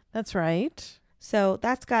eye. That's right. So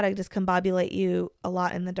that's got to discombobulate you a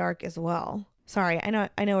lot in the dark as well. Sorry. I know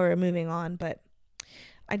we're moving on, but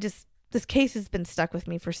this case has been stuck with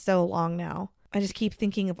me for so long now. I just keep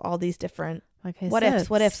thinking of all these different Like I what said, ifs,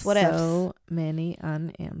 what ifs, what ifs. So many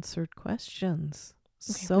unanswered questions.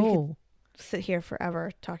 Okay, we could sit here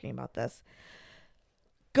forever talking about this.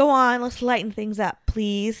 Go on, let's lighten things up,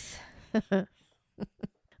 please.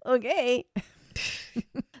 Okay.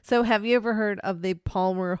 So have you ever heard of the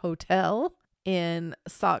Palmer Hotel in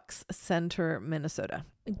Sauk Center, Minnesota?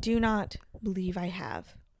 I do not believe I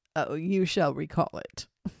have. Oh, you shall recall it.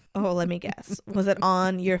 Oh, let me guess. Was it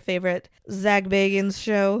on your favorite Zach Bagans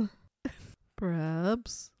show?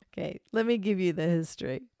 Perhaps. Okay, let me give you the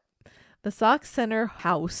history. The Sauk Center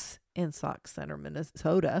House in Sauk Center,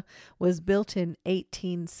 Minnesota, was built in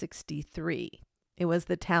 1863. It was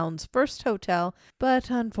the town's first hotel,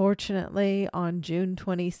 but unfortunately, on June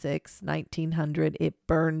 26, 1900, it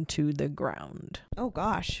burned to the ground. Oh,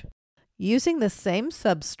 gosh. Using the same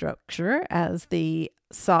substructure as the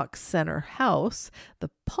Sauk Center House,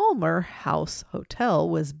 the Palmer House Hotel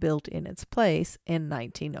was built in its place in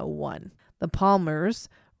 1901. The Palmers,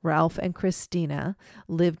 Ralph and Christina,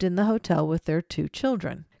 lived in the hotel with their 2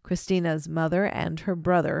 children. Christina's mother and her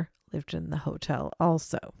brother lived in the hotel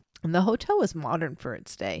also. And the hotel was modern for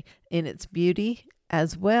its day in its beauty,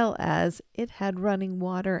 as well as it had running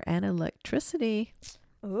water and electricity.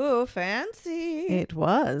 Ooh, fancy. It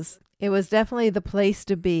was. It was definitely the place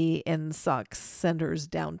to be in Sauk Center's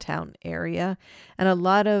downtown area, and a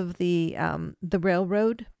lot of the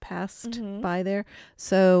railroad passed by there.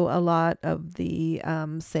 So a lot of the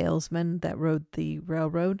salesmen that rode the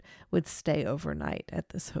railroad would stay overnight at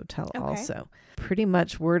this hotel also. Pretty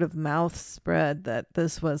much word of mouth spread that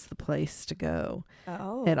this was the place to go.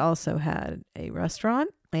 Oh. It also had a restaurant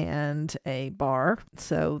and a bar.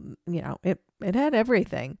 So, it had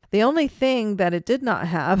everything. The only thing that it did not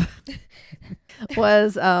have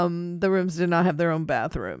was the rooms did not have their own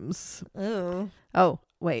bathrooms. Ooh. Oh,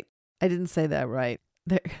 wait. I didn't say that right.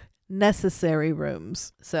 They're necessary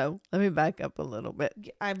rooms. So let me back up a little bit.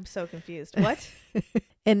 I'm so confused. What?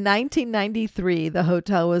 In 1993, the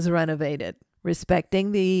hotel was renovated,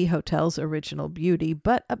 respecting the hotel's original beauty,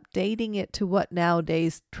 but updating it to what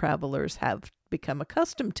nowadays travelers have become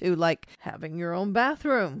accustomed to, like having your own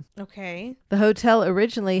bathroom. Okay. The hotel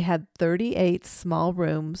originally had 38 small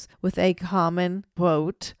rooms with a common,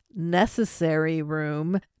 quote, necessary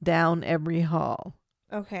room down every hall.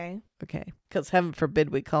 Okay. Okay, because heaven forbid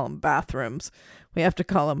we call them bathrooms. We have to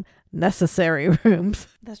call them necessary rooms.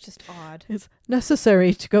 That's just odd. It's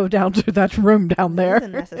necessary to go down to that room down there. It's a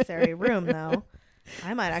necessary room, though.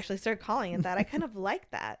 I might actually start calling it that. I kind of like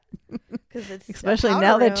that. Because it's especially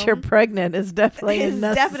now that you're pregnant, it's definitely a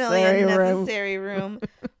necessary room.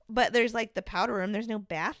 But there's like the powder room. There's no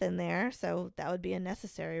bath in there, so that would be a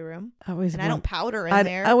necessary room. I don't powder in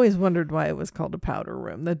there. I always wondered why it was called a powder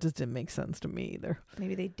room. That just didn't make sense to me either.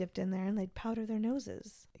 Maybe they dipped in there and they'd powder their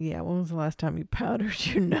noses. Yeah, when was the last time you powdered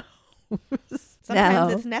your nose?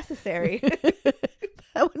 Sometimes it's necessary.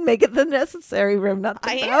 That would make it the necessary room, not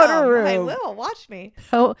the powder room. I will. Watch me.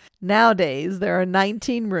 So nowadays there are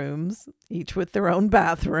 19 rooms, each with their own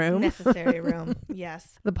bathroom. Necessary room.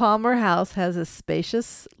 Yes. The Palmer House has a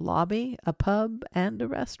spacious lobby, a pub, and a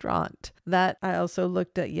restaurant. That I also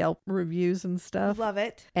looked at Yelp reviews and stuff. Love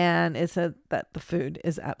it. And it said that the food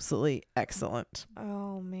is absolutely excellent.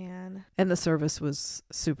 Oh, man. And the service was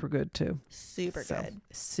super good too. Super good.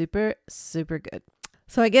 Super, super good.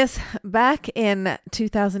 So I guess back in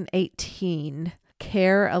 2018,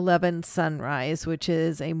 Care 11 Sunrise, which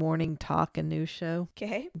is a morning talk and news show.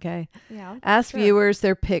 Okay. Yeah. Asked viewers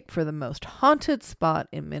their pick for the most haunted spot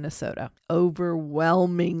in Minnesota.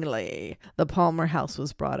 Overwhelmingly, the Palmer House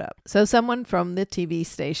was brought up. So someone from the TV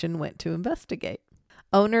station went to investigate.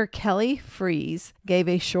 Owner Kelly Fries gave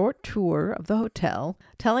a short tour of the hotel,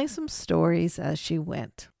 telling some stories as she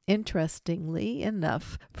went. Interestingly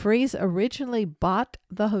enough, Fries originally bought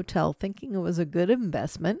the hotel thinking it was a good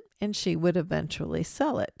investment and she would eventually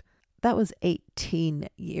sell it. That was 18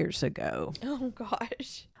 years ago. Oh,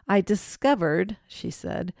 gosh. I discovered, she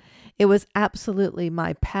said, it was absolutely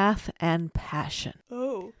my path and passion.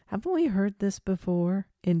 Oh. Haven't we heard this before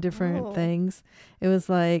in different things? It was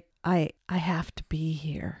like, I have to be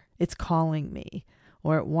here. It's calling me.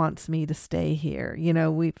 or it wants me to stay here. You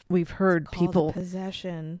know, we've heard Called people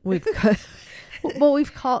possession. we've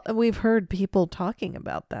we've heard people talking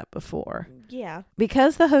about that before. Yeah.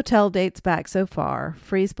 Because the hotel dates back so far,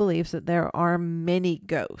 Freeze believes that there are many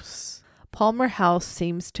ghosts. Palmer House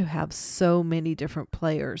seems to have so many different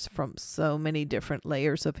players from so many different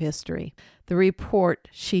layers of history. The report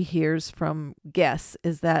she hears from guests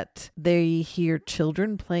is that they hear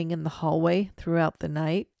children playing in the hallway throughout the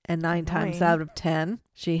night, and 9 times Annoying. out of 10,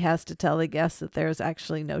 she has to tell the guests that there's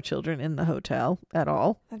actually no children in the hotel at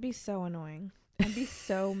all. That'd be so annoying. I'd be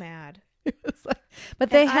so mad. It's like,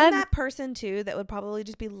 but they And had I'm that person too that would probably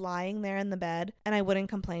just be lying there in the bed, and I wouldn't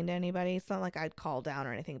complain to anybody. It's not like I'd call down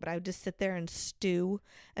or anything, but I would just sit there and stew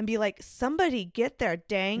and be like, somebody get their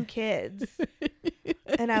dang kids.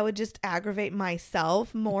 And I would just aggravate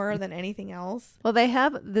myself more than anything else. Well, they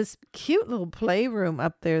have this cute little playroom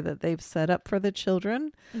up there that they've set up for the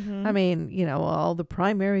children. Mm-hmm. I mean, you know, all the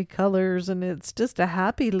primary colors, and it's just a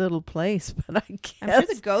happy little place. But I guess I'm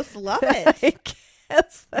sure the ghosts love it. I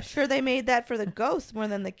guess I'm sure they made that for the ghosts more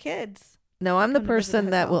than the kids. no, I'm the Come to visit the person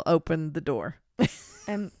that hotel. will open the door.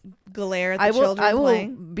 And glare at the I will. children I will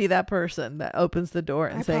playing. be that person that opens the door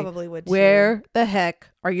and I say, probably would too. "Where the heck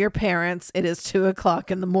are your parents? It is 2:00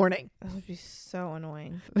 in the morning." That would be so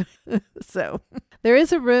annoying. So, there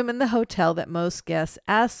is a room in the hotel that most guests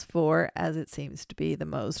ask for, as it seems to be the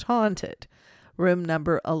most haunted. Room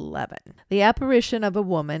number 11. The apparition of a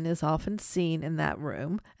woman is often seen in that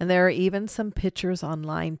room, and there are even some pictures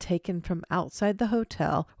online taken from outside the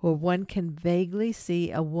hotel where one can vaguely see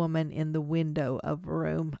a woman in the window of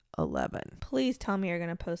room 11. Please tell me you're going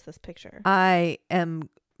to post this picture. I am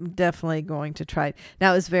definitely going to try.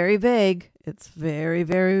 Now, it's very vague. It's very,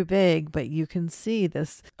 very vague, but you can see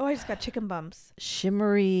this Oh, I just got chicken bumps.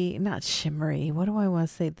 shimmery, not shimmery, what do I want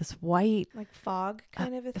to say? This white, Like fog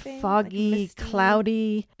kind of a thing. like foggy, misty.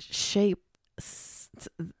 cloudy shape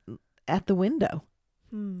at the window.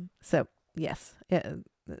 So, yes,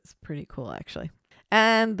 it's pretty cool, actually.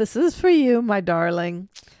 And this is for you, my darling.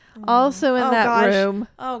 Also in that gosh. room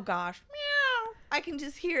Oh, gosh. Meow. I can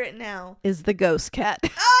just hear it now. is the ghost cat.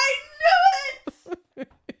 I knew it!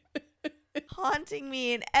 Haunting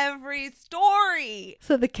me in every story.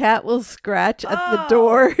 So the cat will scratch at the Oh.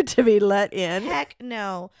 door to be let in. Heck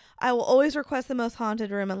no. I will always request the most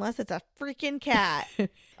haunted room unless it's a freaking cat.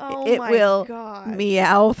 Oh It my will God.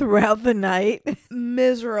 Meow throughout the night.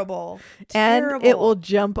 Miserable. And Terrible. it will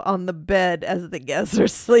jump on the bed as the guests are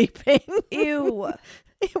sleeping. Ew.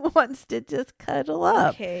 It wants to just cuddle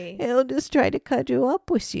up. Okay. It'll just try to cuddle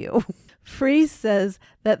up with you. Freeze says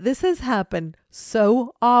that this has happened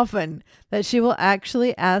so often that she will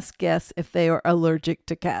actually ask guests if they are allergic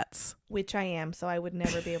to cats. Which I am, so I would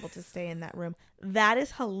never be able to stay in that room. That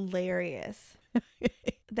is hilarious.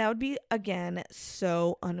 That would be, again,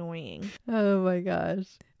 so annoying. Oh my gosh.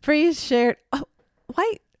 Freeze shared. Oh,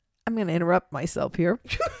 why? I'm going to interrupt myself here.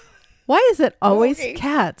 Why is it always Okay.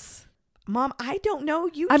 cats? Mom, I don't know.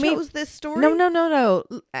 You I mean, chose this story. No.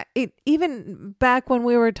 Even back when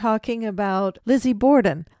we were talking about Lizzie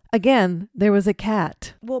Borden, again, there was a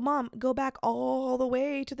cat. Well, Mom, go back all the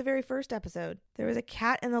way to the very first episode. There was a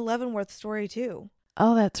cat in the Leavenworth story, too.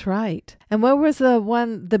 Oh, that's right. And what was the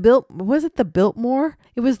one? Was it the Biltmore?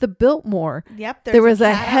 It was the Biltmore. Yep. There was a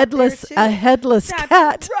cat out headless there, too. headless That's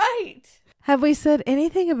cat. right. Have we said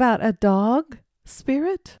anything about a dog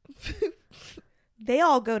spirit? They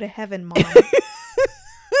all go to heaven, Mom.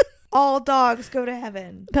 All dogs go to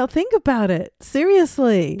heaven. Now think about it.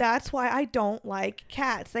 Seriously. That's why I don't like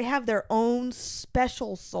cats. They have their own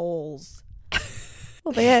special souls.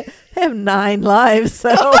 Well, they have 9 lives,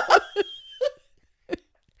 so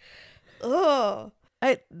Ugh.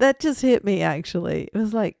 that just hit me, actually. It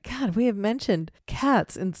was like, God, we have mentioned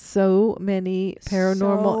cats in so many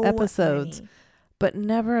paranormal So episodes, many. but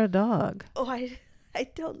never a dog. Oh, I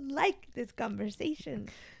don't like this conversation.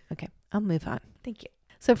 Okay, I'll move on. Thank you.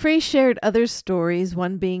 So Free shared other stories,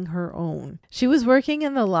 one being her own. She was working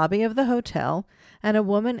in the lobby of the hotel, and a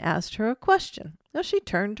woman asked her a question. Now she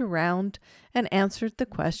turned around and answered the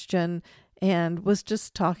question, and was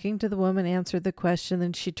just talking to the woman, answered the question,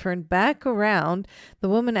 then she turned back around. The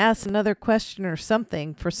woman asked another question or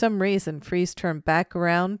something. For some reason, Freeze turned back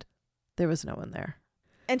around. There was no one there.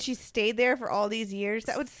 And she stayed there for all these years?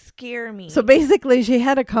 That would scare me. So basically, she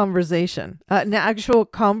had a conversation, an actual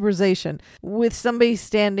conversation with somebody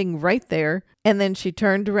standing right there. And then she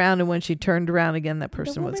turned around, and when she turned around again, that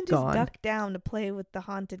person the was woman gone. just ducked down to play with the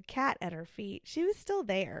haunted cat at her feet. She was still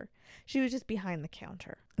there. She was just behind the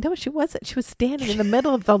counter. No, she wasn't. She was standing in the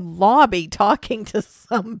middle of the lobby talking to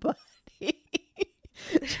somebody.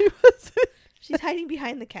 She was. She's hiding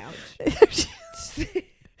behind the couch.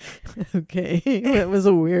 Okay, that was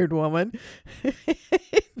a weird woman.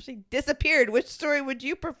 She disappeared. Which story would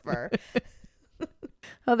you prefer?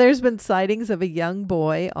 Oh, there's been sightings of a young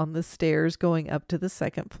boy on the stairs going up to the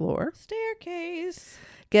second floor. Staircase.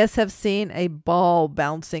 Guests have seen a ball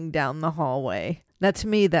bouncing down the hallway. Now, to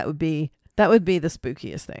me, that would be the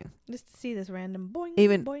spookiest thing. Just to see this random boing,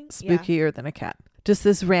 Even boing. spookier than a cat. Just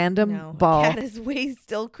this random No, ball. cat is way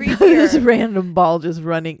still This creepier. random ball just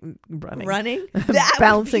running. Running? That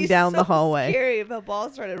Bouncing would be down the so hallway. Scary if a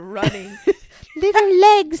ball started running. Little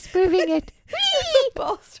legs moving it. The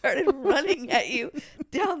ball started running at you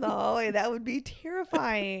down the hallway. That would be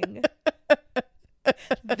terrifying.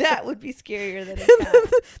 That would be scarier than a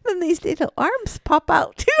cat. Then these little arms pop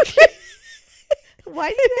out too. Why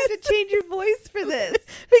do you have to change your voice for this?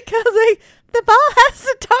 Because the ball has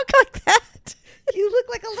to talk like that. You look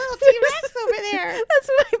like a little T-Rex over there. That's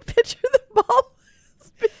what I picture the ball.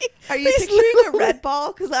 Are you These picturing little- a red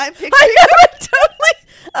ball? Because I'm picturing I know, totally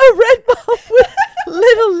a red ball with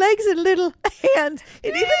little legs and little hands.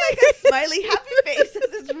 and even like a smiley happy face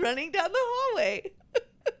as it's running down the hallway.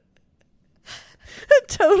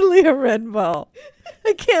 Totally a red ball.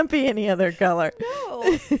 It can't be any other color.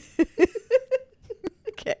 No.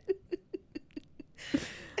 Okay.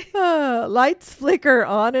 Lights flicker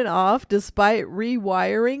on and off despite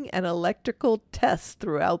rewiring and electrical tests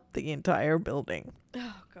throughout the entire building.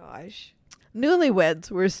 Oh, gosh.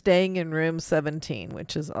 Newlyweds were staying in room 17,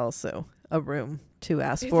 which is also a room to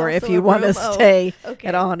ask It's for if also you a want to room. Oh, stay okay.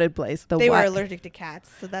 at a haunted place. They were wi- allergic to cats,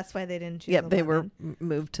 so that's why they didn't choose Yep, they were 11.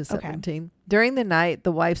 moved to Okay. 17. During the night,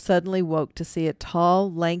 the wife suddenly woke to see a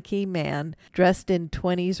tall, lanky man dressed in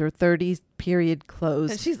 20s or 30s period And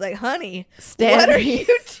clothes she's like, honey, what are standing, you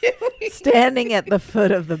doing? standing at the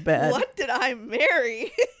foot of the bed. What did I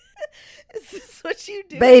marry? Is this what you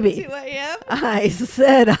do Baby. at 2 a.m.? I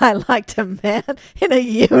said I liked a man in a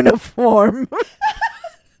uniform.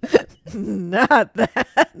 Not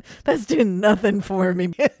that. That's doing nothing for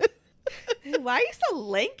me. Why are you so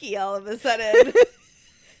lanky all of a sudden?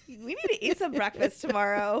 We need to eat some breakfast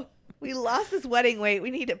tomorrow. We lost this wedding weight.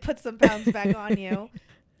 We need to put some pounds back on you.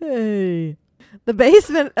 Hey. The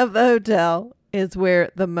basement of the hotel is where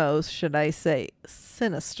the most, should I say,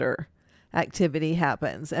 sinister activity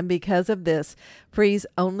happens. And because of this, Freeze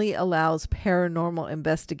only allows paranormal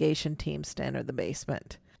investigation teams to enter the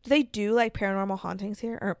basement. Do they do like paranormal hauntings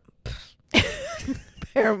here? Or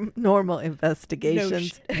Paranormal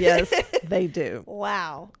investigations. Yes, they do.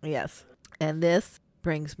 wow. Yes. And this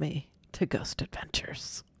brings me to Ghost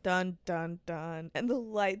Adventures. Dun, dun, dun. And the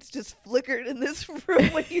lights just flickered in this room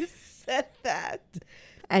when you said that.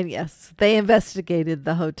 And yes, they investigated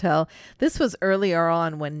the hotel. This was earlier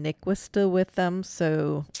on when Nick was still with them.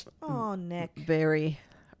 So Oh, Nick. very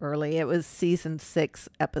early. It was season 6,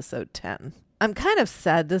 episode 10. I'm kind of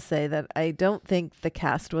sad to say that I don't think the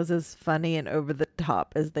cast was as funny and over the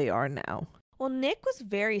top as they are now. Well, Nick was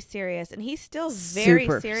very serious, and he's still very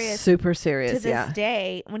serious Super to serious, this yeah.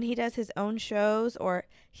 day when he does his own shows, or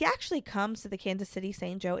he actually comes to the Kansas City,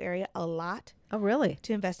 St. Joe area a lot Oh, really?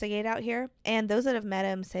 to investigate out here. And those that have met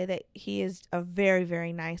him say that he is a very,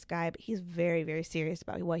 very nice guy, but he's very, very serious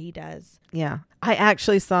about what he does. Yeah. I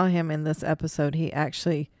actually saw him in this episode. He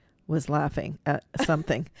actually was laughing at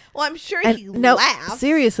something. Well, I'm sure And he no, laughs.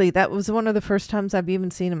 seriously, that was one of the first times I've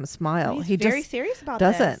even seen him smile. He's He very just serious about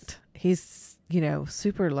doesn't. this. He's,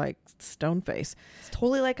 super like stone face. It's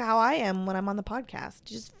totally like how I am when I'm on the podcast.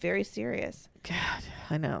 Just very serious. God,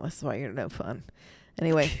 I know. That's why you're no fun.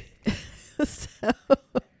 Anyway,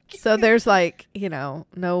 so there's like,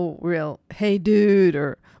 no real, hey dude,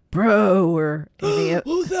 or bro, or any of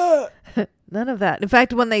Who's that? none of that. In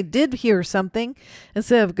fact, when they did hear something,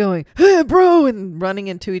 instead of going, hey bro, and running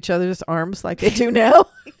into each other's arms like they do now,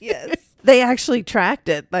 Yes. they actually tracked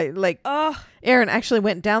it. Like Oh, Aaron actually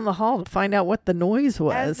went down the hall to find out what the noise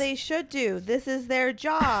was. as they should do. This is their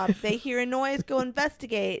job. They hear a noise, go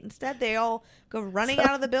investigate. Instead, they all go running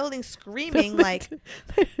out of the building screaming like,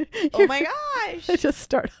 oh my gosh. They just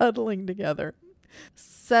start huddling together.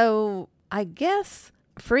 So I guess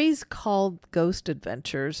Freeze called Ghost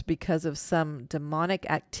Adventures because of some demonic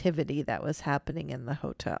activity that was happening in the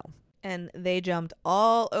hotel. And they jumped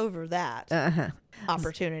all over that Uh-huh.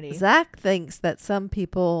 opportunity. Zach thinks that some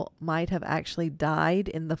people might have actually died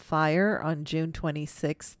in the fire on June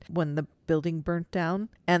 26th when the building burnt down,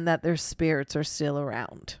 and that their spirits are still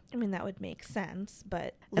around. I mean, that would make sense,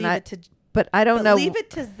 but And leave I it to But I don't but know. leave it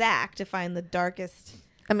to Zach to find the darkest.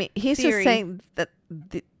 I mean, he's theory. just saying that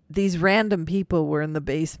these random people were in the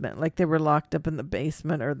basement, like they were locked up in the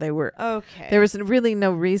basement, or they were. Okay. There was really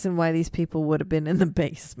no reason why these people would have been in the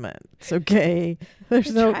basement. It's okay. They're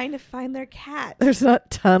trying to find their cat. There's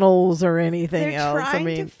not tunnels or anything They're else. trying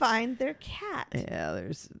to find their cat.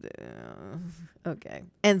 Yeah, okay.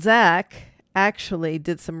 And Zach actually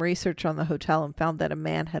did some research on the hotel and found that a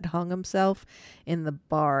man had hung himself in the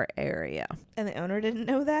bar area. And the owner didn't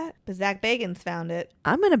know that? But Zach Bagans found it.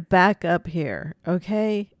 I'm going to back up here,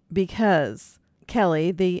 okay? Because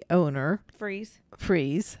Kelly, the owner,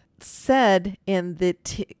 Freeze, said in the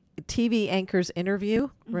TV anchor's interview,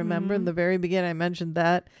 remember in the very beginning I mentioned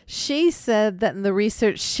that, she said that in the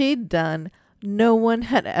research she'd done, no one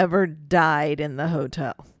had ever died in the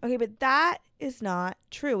hotel. Okay, but that is not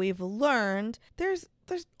true. We've learned there's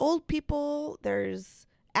old people, there's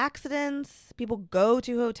accidents, people go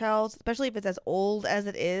to hotels, especially if it's as old as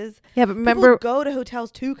it is. Yeah, but remember, people go to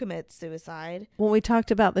hotels to commit suicide. When we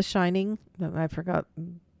talked about The Shining, I forgot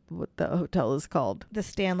what the hotel is called. The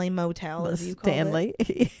Stanley Motel, as you call Stanley.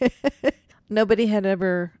 It. Nobody had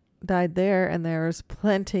ever died there, and there's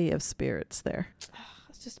plenty of spirits there.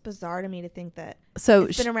 It's just bizarre to me to think that so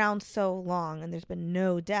it's been around so long and there's been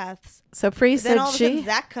no deaths. So Freeze said then all of a sudden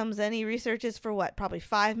Zach comes in, he researches for what, probably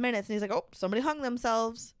 5 minutes, and he's like, oh, somebody hung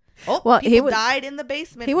themselves. Oh, well, people died in the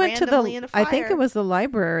basement. He went to in a fire. I think it was the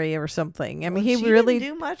library or something. I mean, he really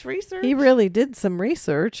didn't do much research. He really did some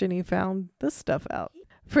research, and he found this stuff out.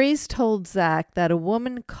 Freeze told Zach that a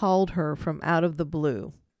woman called her from out of the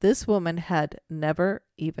blue. This woman had never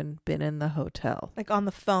even been in the hotel. Like on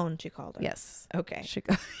the phone, she called her. Yes. Okay.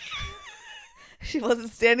 She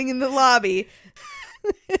wasn't standing in the lobby.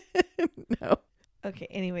 No. Okay,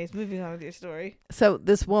 anyways, moving on with your story. So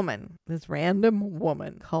this random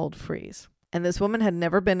woman called Freeze. And this woman had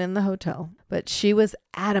never been in the hotel, but she was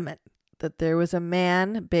adamant that there was a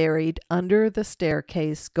man buried under the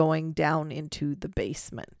staircase going down into the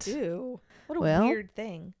basement. Ew. What a weird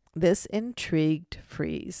thing. This intrigued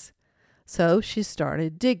Freeze. So she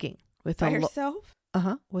started digging with by herself?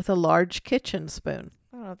 With a large kitchen spoon.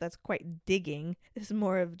 I don't know if that's quite digging. It's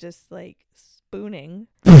more of just like spooning.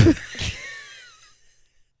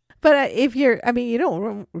 But if you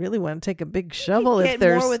don't really want to take a big shovel if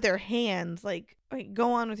there's more with their hands. Like,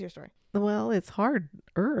 go on with your story. Well, it's hard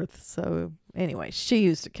earth. So anyway, she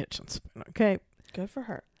used a kitchen spoon. Okay. Good for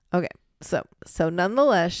her. Okay. So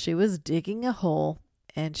nonetheless, she was digging a hole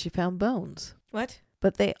and she found bones. What?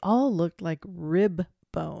 But they all looked like rib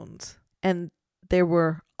bones. And there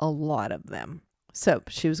were a lot of them. So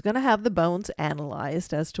she was going to have the bones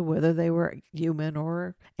analyzed as to whether they were human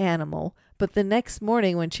or animal. But the next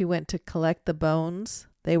morning when she went to collect the bones,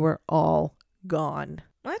 they were all gone.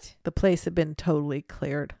 What? The place had been totally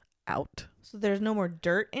cleared out. So there's no more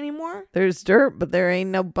dirt anymore? There's dirt, but there ain't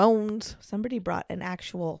no bones. Somebody brought an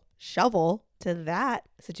actual shovel to that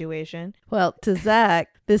situation. Well, to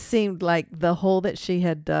Zach, this seemed like the hole that she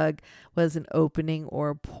had dug was an opening or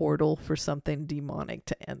a portal for something demonic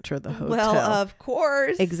to enter the hotel. Well, of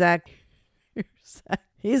course. Exactly.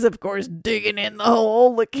 He's, of course, digging in the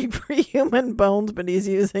hole looking for human bones, but he's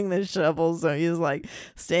using the shovel. So he's like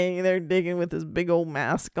standing there digging with his big old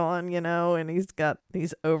mask on, and he's got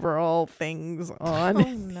these overall things on.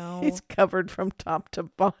 Oh, no. He's covered from top to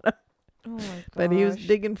bottom. Oh, my gosh. But he was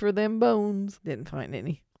digging for them bones. Didn't find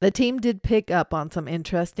any. The team did pick up on some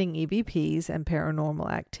interesting EVPs and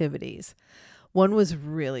paranormal activities. One was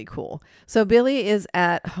really cool. So Billy is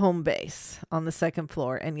at home base on the second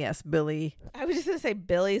floor. And yes, Billy. I was just going to say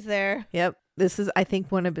Billy's there. Yep. This is, I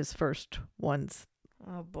think, one of his first ones.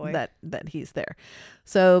 Oh, boy. That he's there.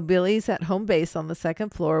 So Billy's at home base on the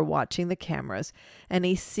second floor watching the cameras. And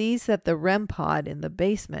he sees that the REM pod in the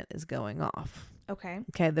basement is going off. Okay.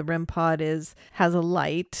 The REM pod has a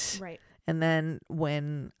light. Right. And then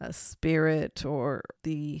when a spirit or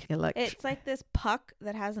the it's like this puck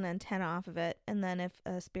that has an antenna off of it. And then if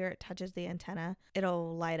a spirit touches the antenna,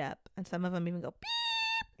 it'll light up. And some of them even go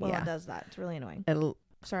beep while it does that. It's really annoying.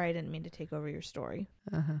 Sorry, I didn't mean to take over your story.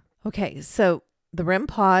 Okay, so the REM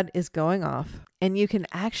pod is going off. And you can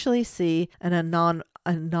actually see an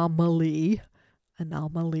anomaly.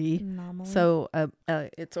 So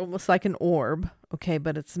it's almost like an orb. Okay,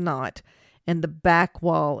 but it's not. And the back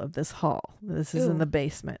wall of this hall. This is in the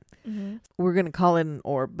basement. Mm-hmm. We're going to call it an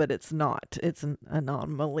orb, but it's not. It's an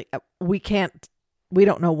anomaly. We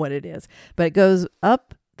don't know what it is, but it goes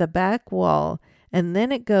up the back wall and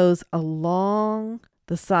then it goes along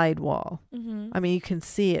the side wall. Mm-hmm. I mean, you can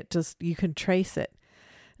see it, you can trace it.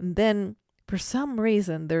 And then for some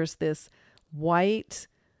reason, there's this white,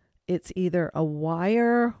 it's either a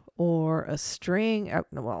wire or a string,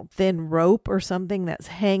 thin rope or something that's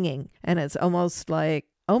hanging. And it's almost like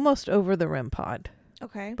almost over the REM pod,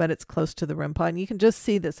 Okay. but it's close to the REM pod. And you can just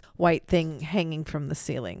see this white thing hanging from the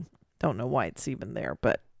ceiling. Don't know why it's even there,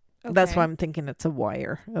 but that's why I'm thinking it's a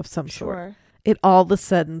wire of some sort. Sure. It all of a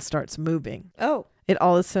sudden starts moving. Oh. It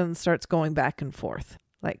all of a sudden starts going back and forth,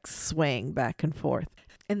 like swaying back and forth.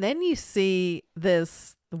 And then you see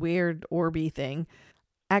this weird orby thing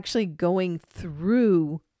actually going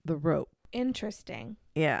through the rope. Interesting.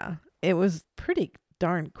 Yeah, it was pretty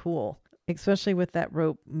darn cool, especially with that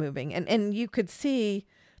rope moving. And you could see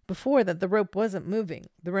before that the rope wasn't moving.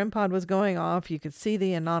 The REM pod was going off. You could see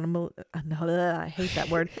the I hate that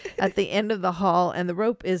word, at the end of the hall, and the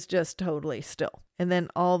rope is just totally still. And then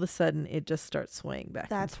all of a sudden it just starts swaying back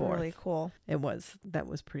and That's forth. really cool. That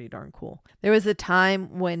was pretty darn cool. There was a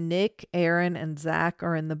time when Nick, Aaron, and Zach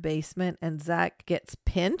are in the basement and Zach gets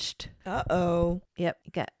pinched. Uh-oh. Yep,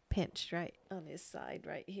 he got pinched right on his side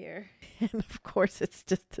right here. And of course it's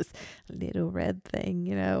just this little red thing,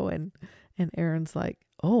 and Aaron's like,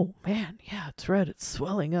 oh man, yeah, it's red, it's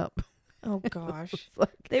swelling up. Oh gosh. It's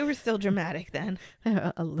like, They were still dramatic then.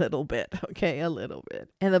 a little bit, okay, a little bit.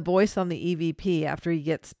 And the voice on the EVP after he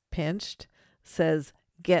gets pinched says,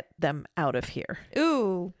 get them out of here.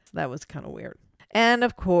 Ooh. So that was kind of weird. And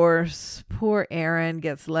of course, poor Aaron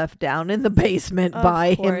gets left down in the basement by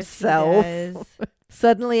Of course he himself. does.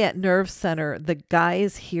 Suddenly at Nerve Center, the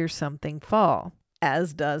guys hear something fall,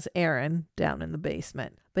 as does Aaron down in the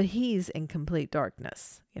basement. But he's in complete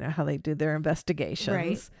darkness. You know how they do their investigations.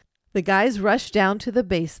 Right. The guys rush down to the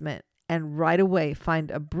basement and right away find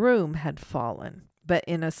a broom had fallen, but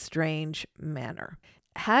in a strange manner.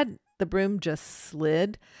 Had the broom just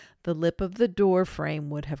slid, the lip of the door frame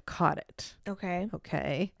would have caught it. Okay.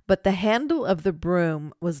 Okay. But the handle of the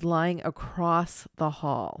broom was lying across the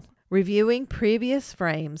hall. Reviewing previous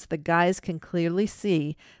frames, the guys can clearly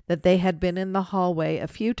see that they had been in the hallway a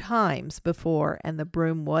few times before and the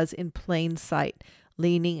broom was in plain sight,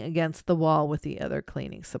 leaning against the wall with the other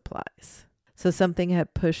cleaning supplies. So something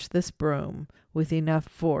had pushed this broom with enough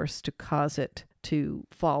force to cause it to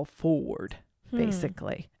fall forward,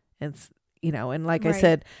 basically. And, and like I Right.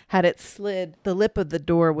 said, had it slid, the lip of the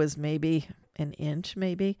door was maybe an inch,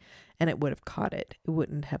 and it would have caught it. It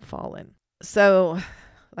wouldn't have fallen. So,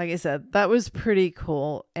 like I said, that was pretty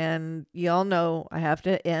cool. And y'all know I have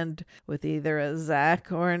to end with either a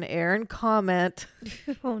Zach or an Aaron comment.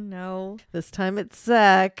 Oh no. This time it's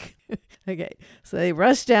Zach. Okay, so they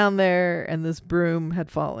rush down there and this broom had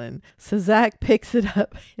fallen. So Zach picks it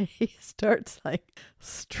up and he starts like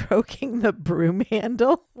stroking the broom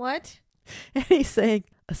handle. What? And he's saying,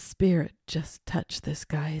 a spirit just touched this,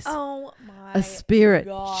 guys. Oh my. A spirit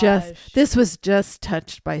gosh. this was just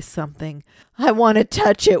touched by something. I want to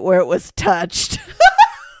touch it where it was touched.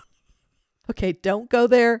 Okay, don't go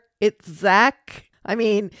there. It's Zach. I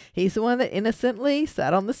mean, he's the one that innocently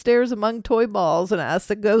sat on the stairs among toy balls and asked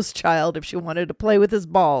the ghost child if she wanted to play with his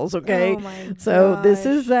balls, okay? Oh my So this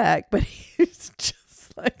is gosh. Zach, but he's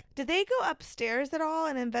just like, Did they go upstairs at all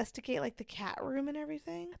and investigate like the cat room and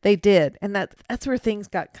everything? they did. And that's where things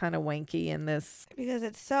got kind of wanky in this. Because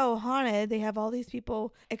it's so haunted. They have all these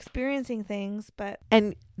people experiencing things, but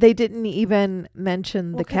And they didn't even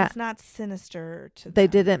mention the well, 'cause cat. it's not sinister to They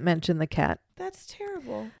them. didn't mention the cat. That's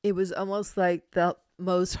terrible. It was almost like the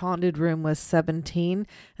most haunted room was 17,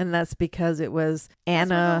 and that's because it was That's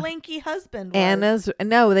where Anna. the lanky husband was. Anna's.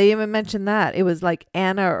 No, they even mentioned that it was like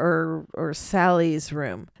Anna or Sally's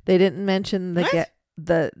room. They didn't mention What?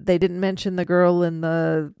 They didn't mention the girl in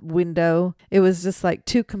the window. It was just like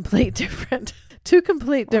two complete different. Well,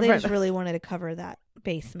 they different. just really wanted to cover that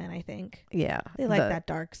basement, I think. Yeah, They like that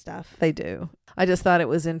dark stuff. They do. I just thought it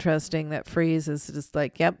was interesting that Freeze is just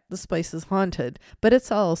like, yep, this place is haunted. But it's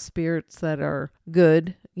all spirits that are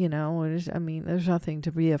good, I mean, there's nothing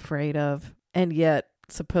to be afraid of. And yet,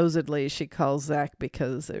 supposedly, she calls Zach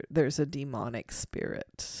because there's a demonic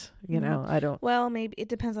spirit. I don't. Well, maybe it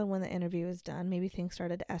depends on when the interview is done. Maybe things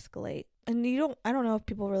started to escalate. And I don't know if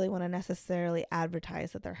people really want to necessarily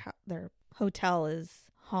advertise that their hotel is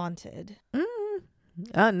haunted.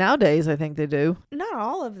 Nowadays, I think they do. Not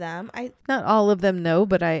all of them. Not all of them know,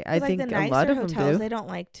 but I Like think the a lot nicer of them hotels, do. they don't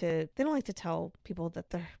like to tell people that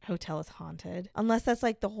their hotel is haunted, unless that's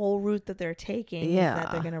like the whole route that they're taking. Is Yeah.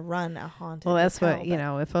 that they're gonna run a haunted. Well, that's hotel, what,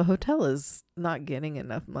 but- if a hotel is not getting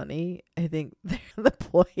enough money, I think the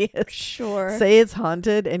ploy is Sure. say it's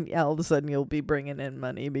haunted and all of a sudden you'll be bringing in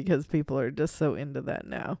money because people are just so into that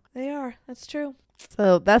now. They are. That's true.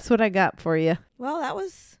 So that's what I got for you. Well, that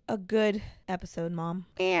was a good episode, Mom.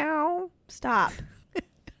 Meow. Stop.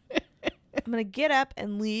 I'm gonna get up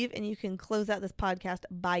and leave, and you can close out this podcast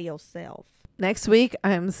by yourself. Next week,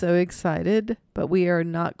 I am so excited, but we are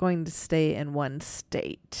not going to stay in one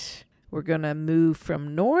state. We're going to move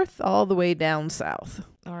from north all the way down south.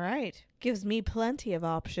 All right. Gives me plenty of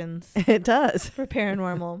options It does. for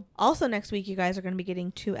paranormal. Also, next week, you guys are going to be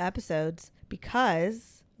getting 2 episodes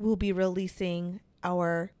because we'll be releasing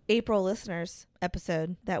our April listeners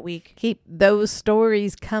episode that week. Keep those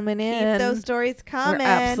stories coming in. Keep those stories coming. We're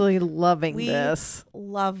absolutely loving We this.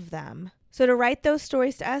 love them. So to write those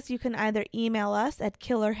stories to us, you can either email us at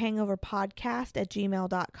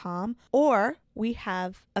killerhangoverpodcast@gmail.com, or we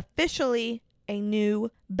have officially a new,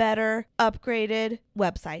 better, upgraded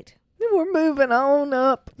website. We're moving on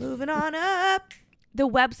up. Moving on up. The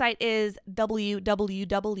website is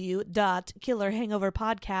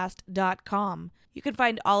www.killerhangoverpodcast.com. You can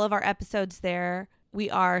find all of our episodes there. We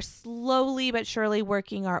are slowly but surely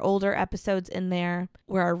working our older episodes in there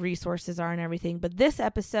where our resources are and everything. But this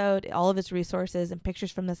episode, all of its resources and pictures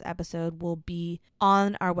from this episode will be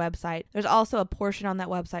on our website. There's also a portion on that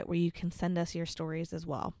website where you can send us your stories as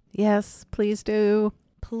well. Yes, please do.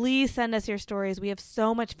 Please send us your stories. We have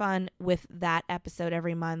so much fun with that episode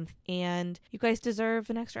every month. And you guys deserve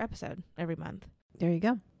an extra episode every month. There you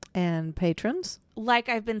go. And patrons? Like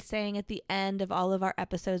I've been saying at the end of all of our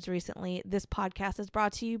episodes recently, this podcast is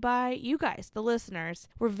brought to you by you guys, the listeners.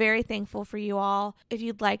 We're very thankful for you all. If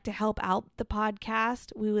you'd like to help out the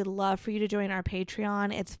podcast, we would love for you to join our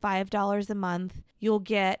Patreon. It's $5 a month. You'll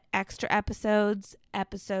get extra episodes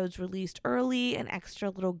released early, and extra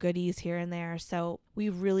little goodies here and there. So we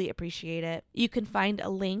really appreciate it. You can find a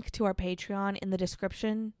link to our Patreon in the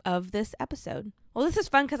description of this episode. Well, this is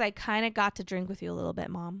fun because I kind of got to drink with you a little bit,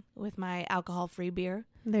 Mom, with my alcohol-free beer.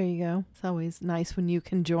 There you go. It's always nice when you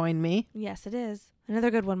can join me. Yes, it is.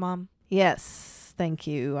 Another good one, Mom. Yes, thank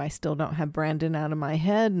you. I still don't have Brandon out of my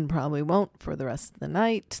head and probably won't for the rest of the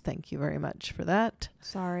night. Thank you very much for that.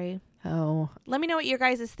 Sorry. Oh, Let me know what your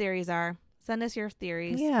guys' theories are. Send us your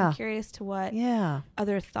theories. Yeah. I'm curious to what yeah,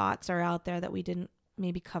 other thoughts are out there that we didn't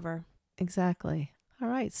maybe cover. exactly. All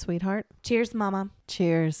right, sweetheart. Cheers, Mama.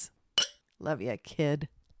 Cheers. Love ya, kid.